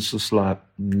 but it was just like,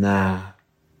 nah,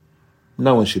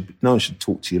 no one should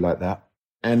talk to you like that.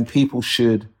 And people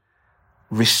should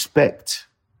respect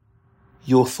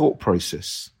your thought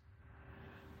process.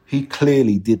 He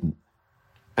clearly didn't,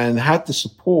 and had the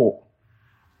support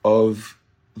of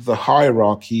the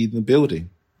hierarchy in the building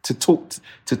to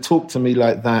talk to me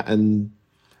like that. And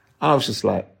I was just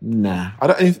like, nah.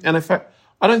 In fact,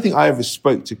 I don't think I ever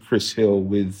spoke to Chris Hill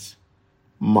with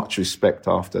much respect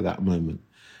after that moment.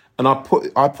 And I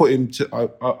put him to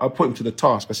the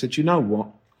task. I said, you know what?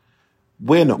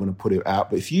 We're not going to put it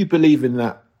out, but if you believe in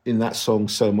that song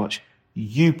so much,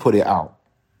 you put it out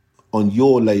on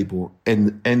your label,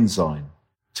 Enzyme,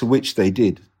 to which they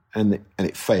did, and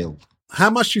it failed. How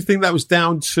much do you think that was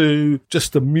down to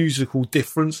just the musical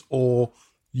difference, or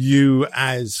you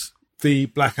as the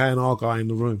black A&R guy in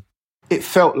the room? It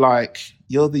felt like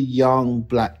you're the young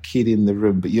black kid in the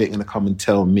room, but you ain't going to come and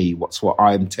tell me what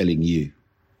I'm telling you.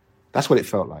 That's what it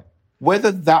felt like.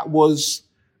 Whether that was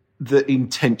the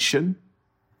intention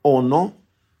or not,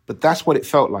 but that's what it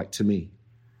felt like to me.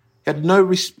 It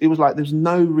was like there was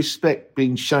no respect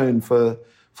being shown for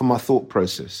my thought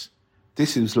process.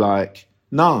 This was like,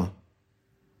 nah,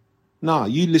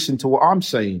 you listen to what I'm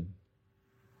saying.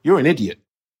 You're an idiot.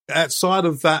 Outside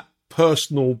of that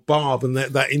personal barb and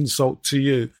that insult to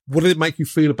you, what did it make you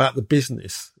feel about the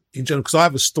business in general? Because I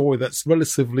have a story that's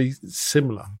relatively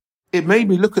similar. It made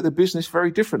me look at the business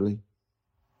very differently.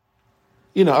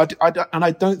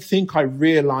 I don't think I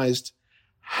realized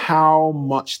how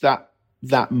much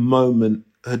that moment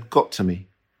had got to me.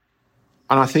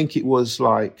 And I think it was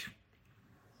like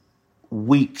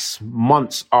weeks,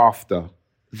 months after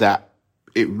that,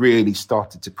 it really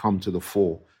started to come to the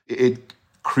fore. It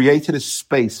created a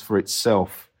space for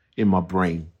itself in my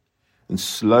brain. And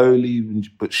slowly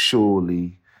but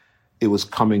surely, it was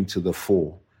coming to the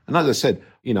fore. And as I said,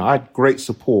 I had great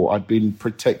support. I'd been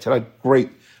protected. I had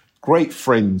great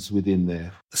friends within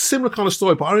there. A similar kind of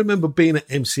story, but I remember being at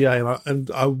MCA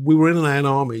and we were in an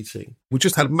A&R meeting. We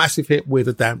just had a massive hit with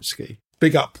Adamski.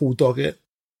 Big up Paul Doggett,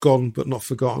 Gone But Not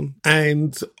Forgotten.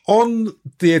 And on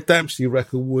the Adamski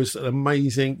record was an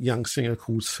amazing young singer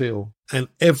called Seal. And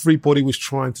everybody was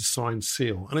trying to sign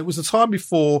Seal. And it was the time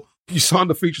before you signed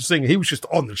a featured singer. He was just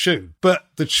on the tune. But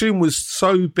the tune was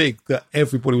so big that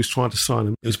everybody was trying to sign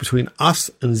him. It was between us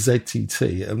and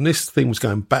ZTT. And this thing was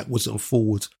going backwards and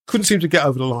forwards. Couldn't seem to get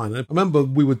over the line. I remember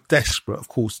we were desperate, of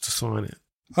course, to sign it.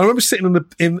 I remember sitting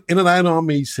in an A&R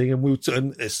meeting, and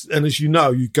and as you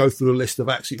know, you go through a list of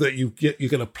acts that you're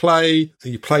going to play,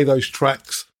 and you play those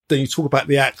tracks. Then you talk about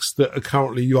the acts that are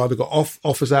currently you either got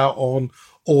offers out on,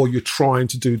 or you're trying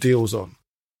to do deals on.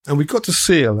 And we got to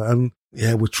Seal, and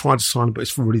yeah, we're trying to sign him, but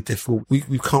it's really difficult. We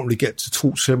can't really get to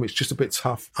talk to him. It's just a bit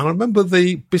tough. And I remember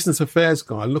the business affairs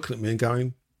guy looking at me and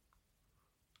going,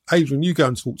 "Adrian, you go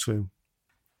and talk to him.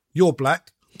 You're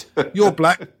black. You're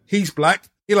black. He's black.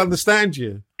 He'll understand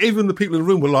you." Even the people in the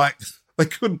room were like, they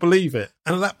couldn't believe it.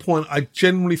 And at that point, I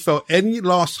genuinely felt any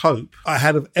last hope I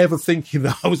had of ever thinking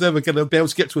that I was ever going to be able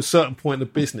to get to a certain point in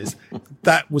the business.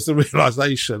 That was the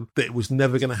realization that it was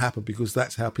never going to happen, because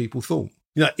that's how people thought.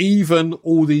 Even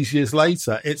all these years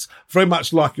later, it's very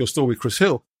much like your story with Chris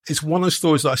Hill. It's one of those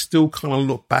stories that I still kind of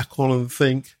look back on and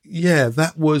think, yeah,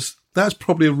 that's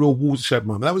probably a real watershed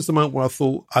moment. That was the moment where I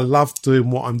thought, I love doing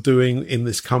what I'm doing in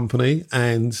this company,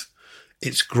 and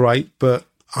it's great, but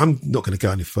I'm not going to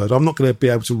go any further. I'm not going to be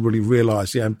able to really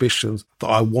realise the ambitions that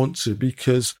I want to,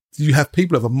 because you have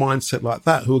people who have a mindset like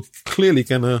that who are clearly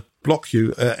going to block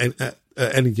you at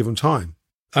any given time.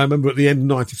 I remember at the end of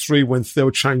 93 when there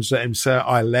were changes at MCA,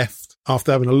 I left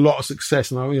after having a lot of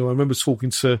success. And I remember talking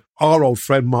to our old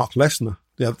friend Mark Lesnar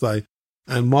the other day,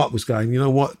 and Mark was going, "You know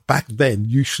what? Back then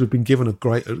you should have been given a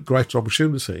greater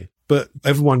opportunity. But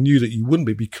everyone knew that you wouldn't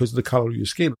be because of the colour of your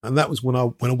skin." And that was when I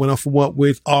went off and worked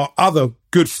with our other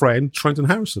good friend, Trenton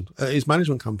Harrison, at his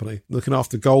management company, looking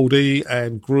after Goldie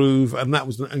and Groove. And that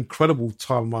was an incredible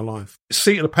time of my life.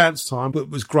 Seat of the pants time, but it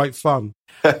was great fun.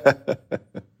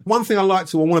 One thing I want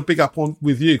to big up on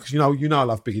with you, because you know I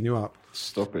love bigging you up.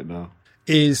 Stop it now.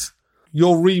 Is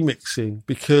your remixing,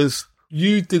 because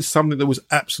you did something that was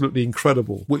absolutely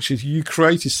incredible, which is you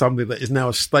created something that is now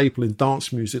a staple in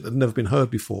dance music that had never been heard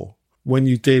before. When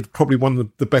you did probably one of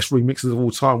the best remixes of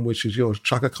all time, which is your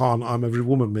Chaka Khan I'm Every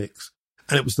Woman mix.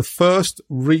 And it was the first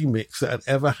remix that had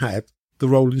ever had the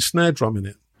rolling snare drum in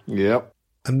it. Yep.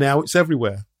 And now it's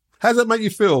everywhere. How does that make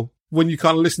you feel when you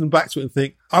kind of listen back to it and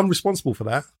think, I'm responsible for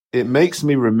that? It makes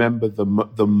me remember the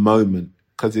moment,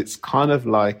 because it's kind of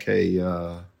like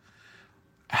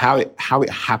how it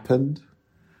happened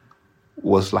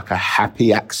was like a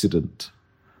happy accident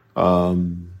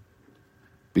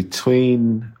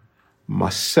between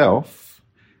myself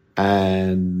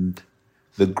and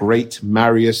the great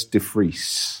Marius de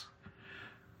Vries,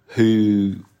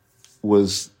 who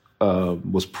was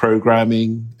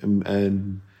programming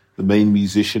and the main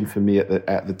musician for me at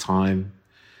the time.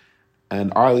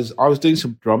 And I was doing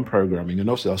some drum programming, and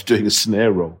also I was doing a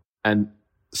snare roll, and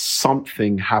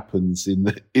something happens in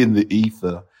the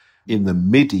ether, in the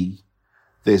MIDI.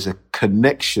 There's a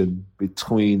connection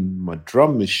between my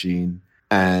drum machine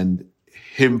and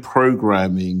him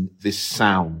programming this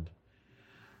sound.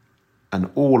 And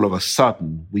all of a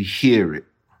sudden we hear it.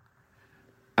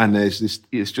 And there's this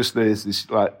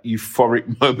like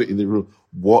euphoric moment in the room.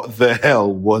 What the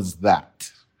hell was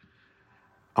that?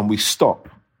 And we stop.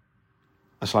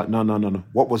 It's like, no.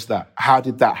 What was that? How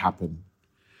did that happen?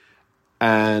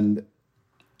 And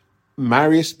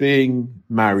Marius being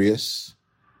Marius,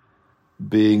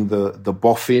 being the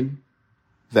boffin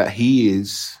that he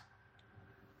is,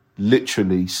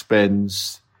 literally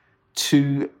spends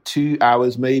two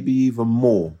hours, maybe even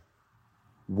more,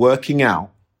 working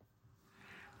out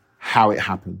how it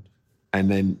happened,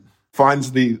 and then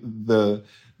finds the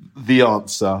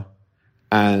answer,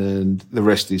 and the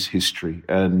rest is history.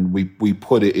 And we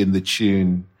put it in the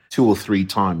tune 2 or 3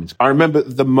 times. I remember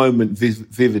the moment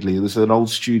vividly. There was an old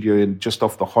studio just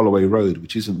off the Holloway Road,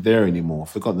 which isn't there anymore. I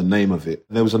forgot the name of it.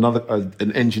 There was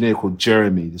an engineer called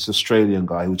Jeremy, this Australian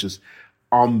guy who was just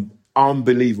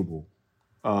unbelievable,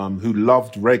 who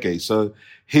loved reggae. So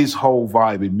his whole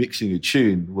vibe in mixing a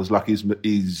tune was like he's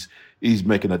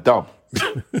making a dub.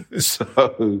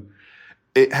 So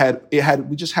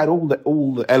we just had all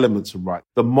the elements right.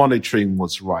 The monitoring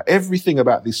was right. Everything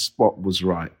about this spot was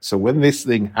right. So when this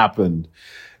thing happened,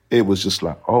 it was just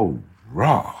like, oh,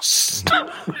 Ross.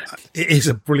 It is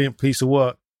a brilliant piece of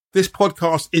work. This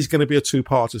podcast is going to be a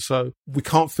two-parter, so we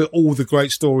can't fit all the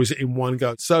great stories in one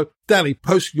go. So, Danny,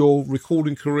 post your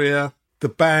recording career, the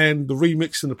band, the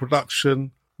remix and the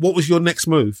production, what was your next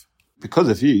move? Because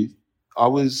of you, I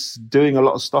was doing a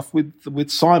lot of stuff with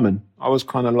Simon. I was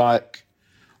kind of like,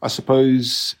 I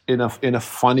suppose, in a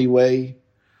funny way,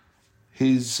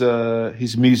 his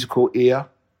musical ear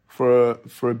for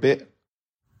a bit.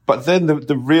 But then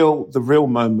the real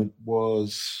moment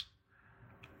was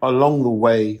along the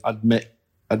way. I'd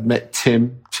met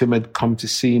Tim. Tim had come to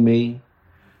see me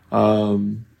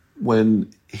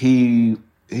when he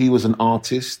was an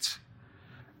artist,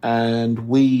 and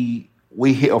we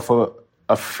hit off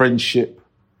a friendship,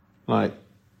 like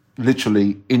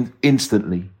literally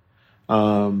instantly.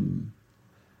 I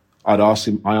asked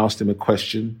him a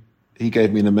question. He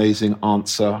gave me an amazing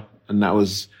answer, and that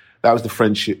was the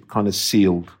friendship kind of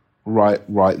sealed right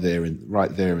there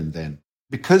and then.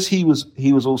 Because he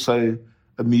was also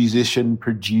a musician,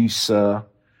 producer,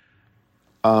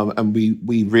 and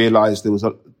we realized there was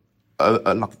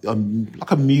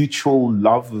a mutual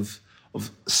love of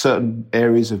certain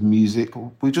areas of music.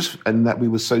 And that we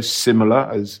were so similar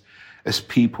as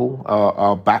people.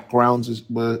 Our backgrounds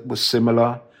were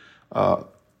similar.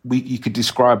 You could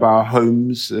describe our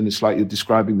homes, and it's like you're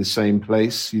describing the same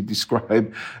place. You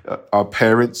describe our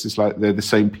parents, it's like they're the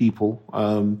same people.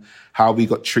 How we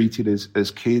got treated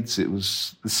as kids, it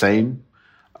was the same.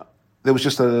 There was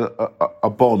just a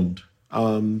bond.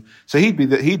 So he'd be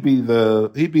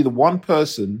the one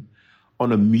person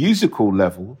on a musical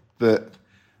level that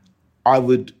I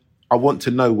want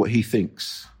to know what he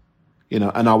thinks,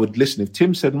 and I would listen. If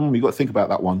Tim said, you got to think about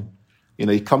that one.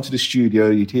 He'd come to the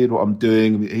studio, you'd hear what I'm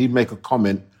doing, he'd make a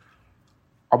comment.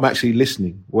 I'm actually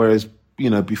listening. Whereas,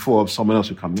 before someone else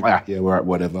would come, we're at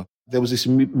whatever. There was this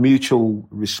mutual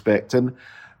respect, and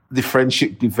the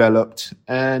friendship developed.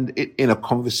 And in a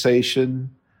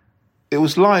conversation, it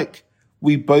was like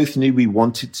we both knew we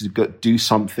wanted to do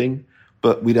something,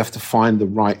 but we'd have to find the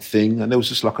right thing. And there was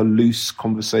just like a loose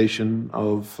conversation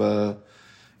of,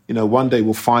 one day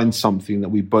we'll find something that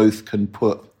we both can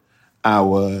put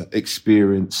our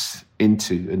experience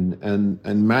into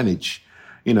and manage,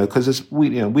 because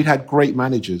we'd had great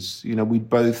managers. We'd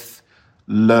both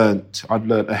I'd learnt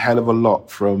a hell of a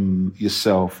lot from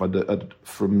yourself,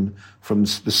 from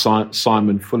the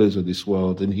Simon Fullers of this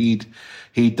world, and he'd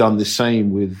done the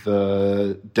same with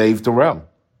Dave Durrell,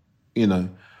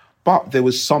 But there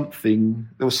was something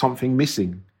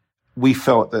missing. We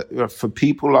felt that for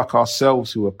people like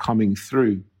ourselves who are coming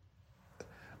through,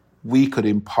 we could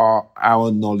impart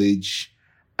our knowledge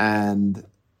and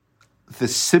the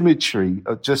symmetry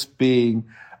of just being,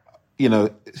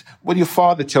 when your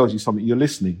father tells you something, you're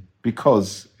listening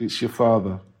because it's your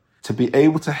father. To be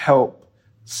able to help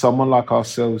someone like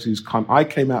ourselves I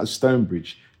came out of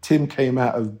Stonebridge, Tim came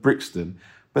out of Brixton,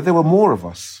 but there were more of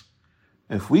us.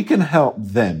 If we can help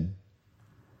them,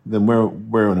 then we're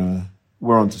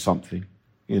onto something.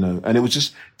 And it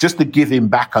was just the giving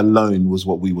back alone was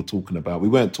what we were talking about. We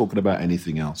weren't talking about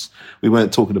anything else. We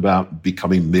weren't talking about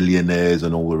becoming millionaires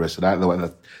and all the rest of that.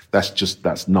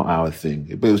 That's not our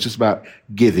thing. But it was just about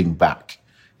giving back,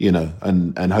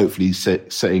 and hopefully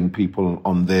setting people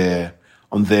on their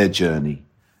journey,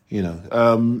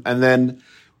 And then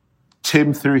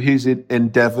Tim, through his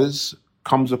endeavors,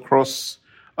 comes across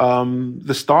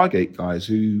the Stargate guys,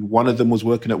 who one of them was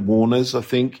working at Warner's, I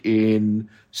think, in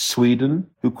Sweden,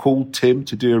 who called Tim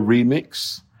to do a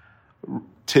remix.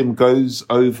 Tim goes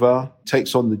over,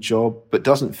 takes on the job, but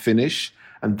doesn't finish.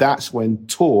 And that's when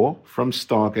Tor from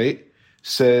Stargate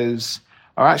says,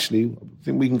 actually, I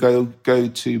think we can go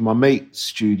to my mate's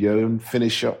studio and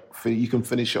finish up. You can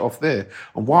finish it off there.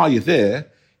 And while you're there,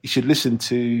 you should listen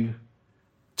to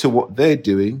what they're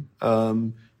doing.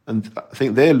 And I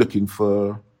think they're looking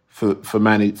for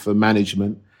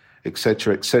management,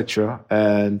 etc., etc.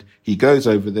 And he goes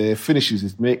over there, finishes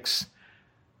his mix,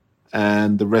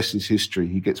 and the rest is history.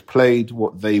 He gets played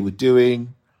what they were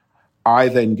doing. I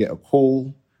then get a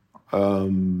call.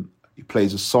 He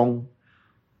plays a song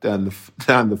down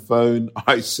the phone.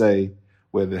 I say,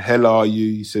 "Where the hell are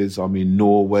you?" He says, "I'm in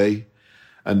Norway."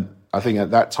 And I think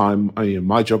at that time,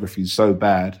 my geography is so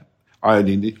bad. I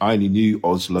only knew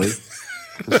Oslo.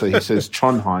 So he says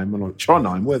Trondheim, and I'm like,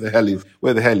 Trondheim, where the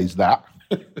hell is that?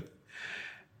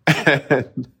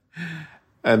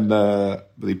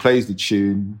 But he plays the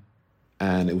tune,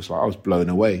 and it was like I was blown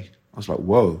away. I was like,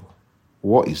 whoa,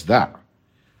 what is that?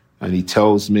 And he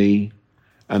tells me,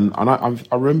 and I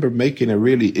remember making a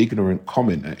really ignorant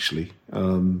comment, actually,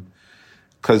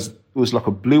 because it was like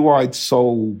a Blue-Eyed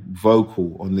Soul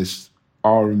vocal on this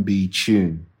R&B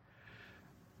tune.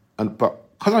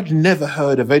 But because I'd never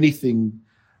heard of anything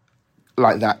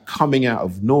like that coming out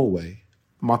of Norway,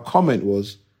 my comment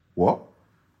was, what?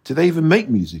 Do they even make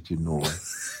music in Norway?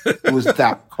 It was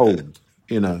that cold,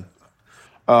 you know.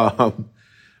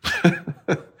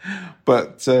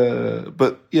 But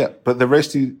the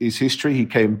rest is history. He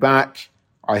came back.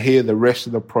 I hear the rest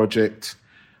of the project,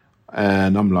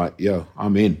 and I'm like, yo,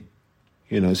 I'm in.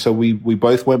 You know, so we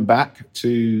both went back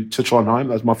to Trondheim.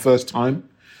 That was my first time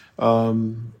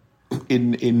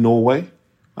in Norway.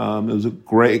 It was a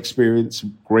great experience,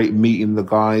 great meeting the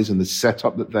guys and the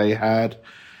setup that they had.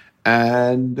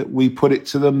 And we put it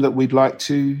to them that we'd like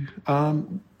to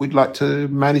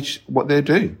manage what they're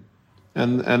doing.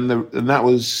 And that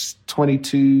was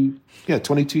 22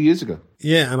 years ago.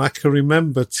 Yeah, and I can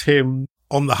remember Tim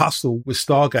on the hustle with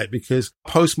Stargate, because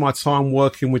post my time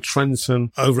working with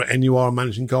Trenton over at NUR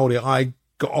managing Goldie, I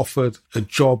got offered a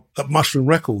job at Mushroom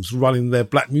Records running their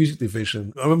black music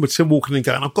division. I remember Tim walking in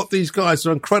going, I've got these guys,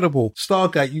 they're incredible.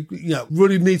 Stargate, you know,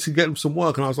 really need to get them some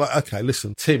work. And I was like, okay,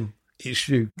 listen, Tim, it's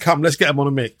you. Come, let's get them on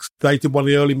a mix. They did one of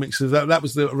the early mixes. That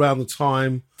was around the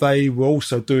time they were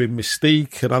also doing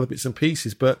Mystique and other bits and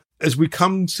pieces. But as we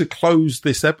come to close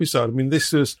this episode, I mean,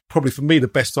 this is probably for me the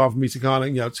best time for me to kind of,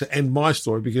 you know, to end my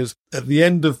story, because at the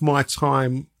end of my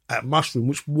time at Mushroom,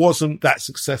 which wasn't that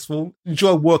successful,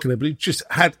 enjoyed working there, but it just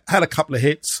had a couple of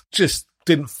hits, just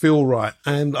didn't feel right.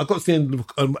 And I got to the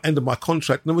end of my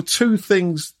contract. And there were two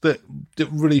things that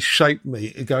really shaped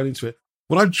me going into it.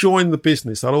 When I joined the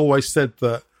business, I'd always said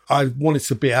that I wanted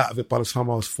to be out of it by the time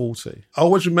I was 40. I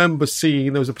always remember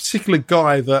seeing there was a particular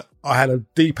guy that I had a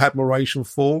deep admiration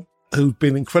for, who'd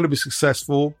been incredibly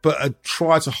successful, but had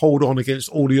tried to hold on against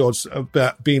all the odds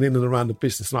about being in and around the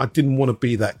business. And I didn't want to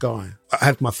be that guy. I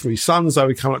had my 3 sons. They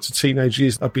were coming up to teenage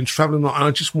years. I'd been traveling, and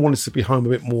I just wanted to be home a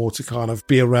bit more, to kind of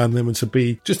be around them and to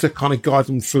kind of guide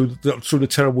them through the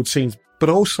terrible teens. But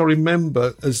I also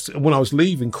remember, as when I was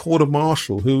leaving, Corder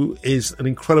Marshall, who is an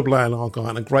incredible A&R guy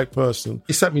and a great person,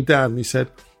 he sat me down and he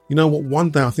said, you know what, one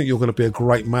day I think you're going to be a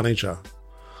great manager.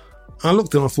 And I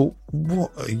looked at him and I thought,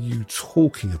 what are you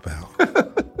talking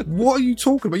about? What are you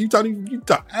talking about? You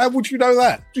don't, how would you know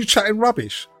that? You're chatting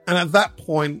rubbish. And at that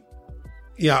point,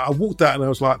 yeah, I walked out and I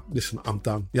was like, listen, I'm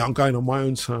done. Yeah, I'm going on my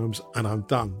own terms and I'm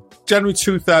done. January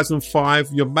 2005,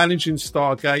 you're managing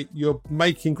Stargate. You're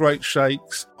making great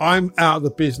shakes. I'm out of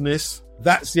the business.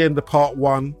 That's the end of part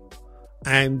 1.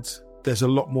 And there's a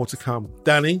lot more to come.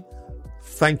 Danny,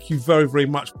 thank you very, very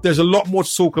much. There's a lot more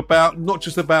to talk about, not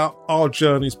just about our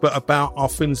journeys, but about our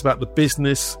feelings about the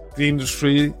business, the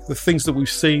industry, the things that we've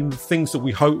seen, the things that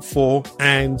we hope for,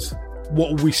 and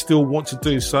what we still want to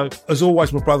do. So, as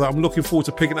always, my brother, I'm looking forward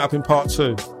to picking it up in part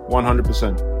 2.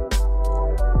 100%.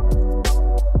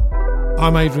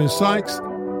 I'm Adrian Sykes,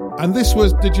 and this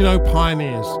was Did You Know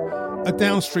Pioneers, a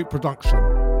Downstreet production.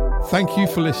 Thank you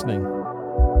for listening.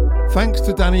 Thanks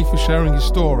to Danny for sharing his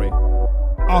story.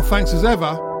 Our thanks as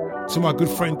ever to my good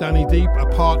friend Danny Deep, a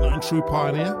partner and true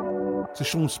pioneer, to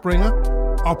Sean Springer,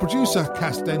 our producer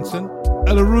Cass Denton,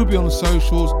 Ella Ruby on the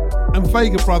socials, and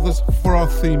Vega Brothers for our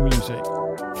theme music.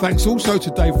 Thanks also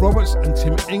to Dave Roberts and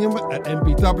Tim Ingham at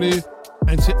MBW,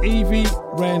 and to Evie,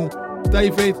 Ren,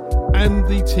 David, and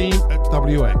the team at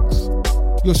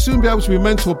WX. You'll soon be able to be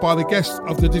mentored by the guests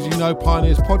of the Did You Know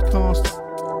Pioneers podcast.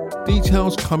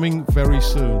 Details coming very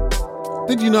soon.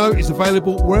 Did You Know is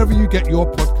available wherever you get your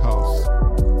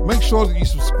podcasts. Make sure that you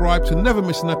subscribe to never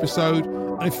miss an episode,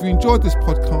 and if you enjoyed this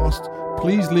podcast,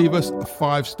 please leave us a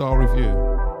 5-star review.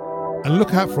 And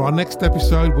look out for our next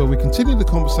episode, where we continue the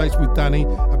conversation with Danny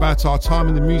about our time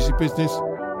in the music business,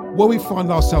 where we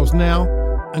find ourselves now,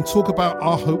 and talk about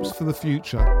our hopes for the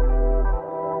future.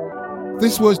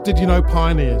 This was Did You Know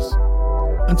Pioneers.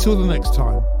 Until the next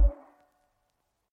time.